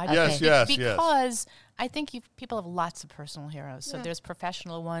personal hero. Yes. I think people have lots of personal heroes. So there's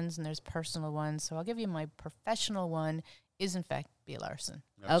professional ones and there's personal ones. So I'll give you my professional one is, in fact, Bea Larson.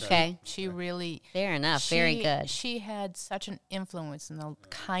 Okay. She really... Fair enough. Very good. She had such an influence in the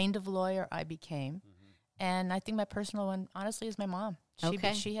kind of lawyer I became. Mm-hmm. And I think my personal one, honestly, is my mom.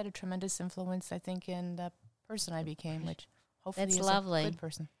 She had a tremendous influence, I think, in the person I became, which hopefully is lovely. A good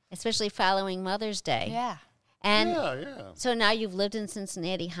person. Especially following Mother's Day. Yeah. And so now you've lived in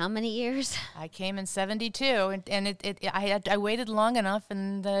Cincinnati how many years? I came in 72, and I waited long enough,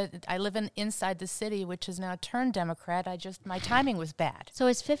 and I live inside the city, which has now turned Democrat. My timing was bad. So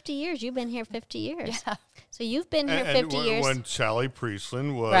it's 50 years. You've been here 50 years. Yeah. So you've been here 50 years. When Sally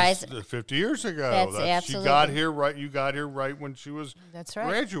Priestland was 50 years ago. That's absolutely. You got here right when she was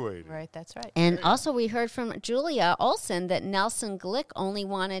graduating. Right, that's right. And also we heard from Julia Olson that Nelson Glick only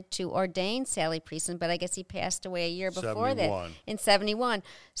wanted to ordain Sally Priestland, but I guess he passed away a year before that, in 71.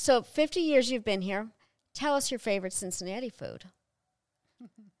 So 50 years you've been here. Tell us your favorite Cincinnati food.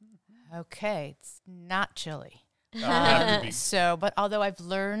 Okay, it's not chili. So, but although I've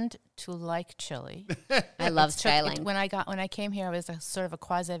learned to like chili, I love Skyline. When I came here, I was a sort of a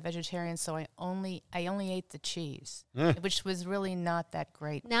quasi-vegetarian, so I only ate the cheese, which was really not that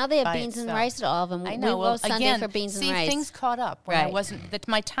great. Now they have beans and rice at all of them. I know. We go Sunday for beans and rice. Things caught up. When I wasn't. That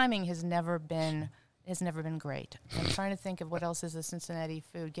my timing has never been great. I'm trying to think of what else is a Cincinnati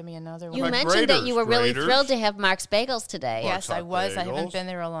food. Give me another one. You mentioned that you were really thrilled to have Mark's Bagels today. Yes, I was. Bagels. I haven't been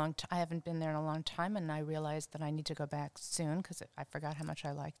there I haven't been there in a long time, and I realized that I need to go back soon because I forgot how much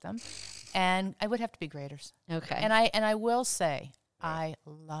I liked them. And I would have to be Graders. Okay. And I will say I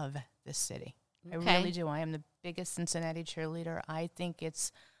love this city. I really do. I am the biggest Cincinnati cheerleader. I think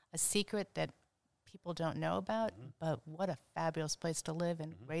it's a secret that people don't know about, but what a fabulous place to live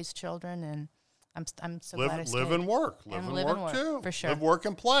and raise children. And I'm so glad I stayed. Live and work. Live and work too. For sure. Live, work,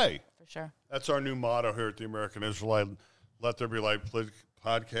 and play. For sure. That's our new motto here at the American Israelite Let There Be Light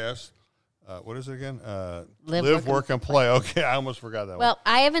podcast. What is it again? Live, work, and play. Okay, I almost forgot that one. Well,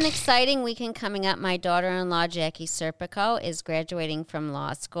 I have an exciting weekend coming up. My daughter-in-law, Jackie Serpico, is graduating from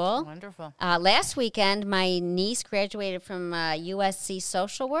law school. Wonderful. Last weekend, my niece graduated from USC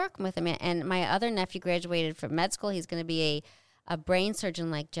social work, and my other nephew graduated from med school. He's going to be a brain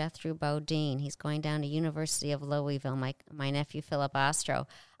surgeon like Jethro Bodine. He's going down to University of Louisville, my nephew, Philip Ostro.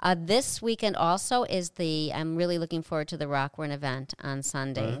 This weekend also is I'm really looking forward to the Rockburn event on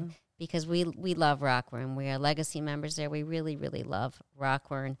Sunday. Because we love Rockburn. We are legacy members there. We really, really love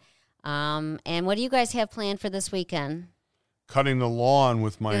Rockburn. And what do you guys have planned for this weekend? Cutting the lawn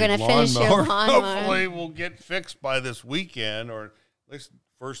with my lawnmower. You're going to finish your lawnmower. Hopefully we'll get fixed by this weekend, or at least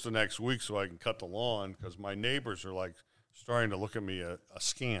first of next week, so I can cut the lawn, because my neighbors are like starting to look at me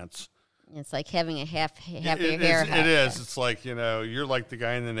askance. It's like having a half your hair. It is. It's like, you're like the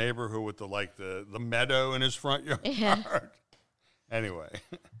guy in the neighborhood with the meadow in his front yard. Yeah. Anyway.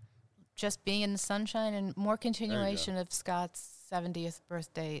 Just being in the sunshine and more continuation of Scott's 70th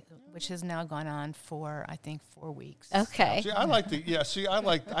birthday, which has now gone on for, I think, 4 weeks. Okay. See, I like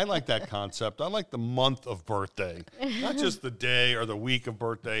that concept. I like the month of birthday, not just the day or the week of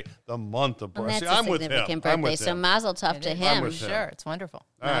birthday. The month of birthday. Well, that's a significant birthday. So mazel tov to him. Sure, it's wonderful.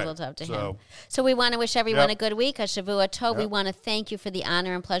 Mazel tov to him. So we want to wish everyone a good week, a Shavua Tov. We want to thank you for the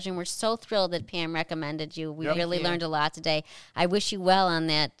honor and pleasure, and we're so thrilled that Pam recommended you. We really learned a lot today. I wish you well on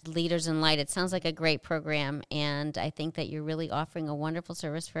that Leaders in Light. It sounds like a great program, and I think that you're really offering a wonderful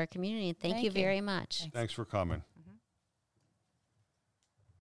service for our community. Thank you very much. Thanks for coming.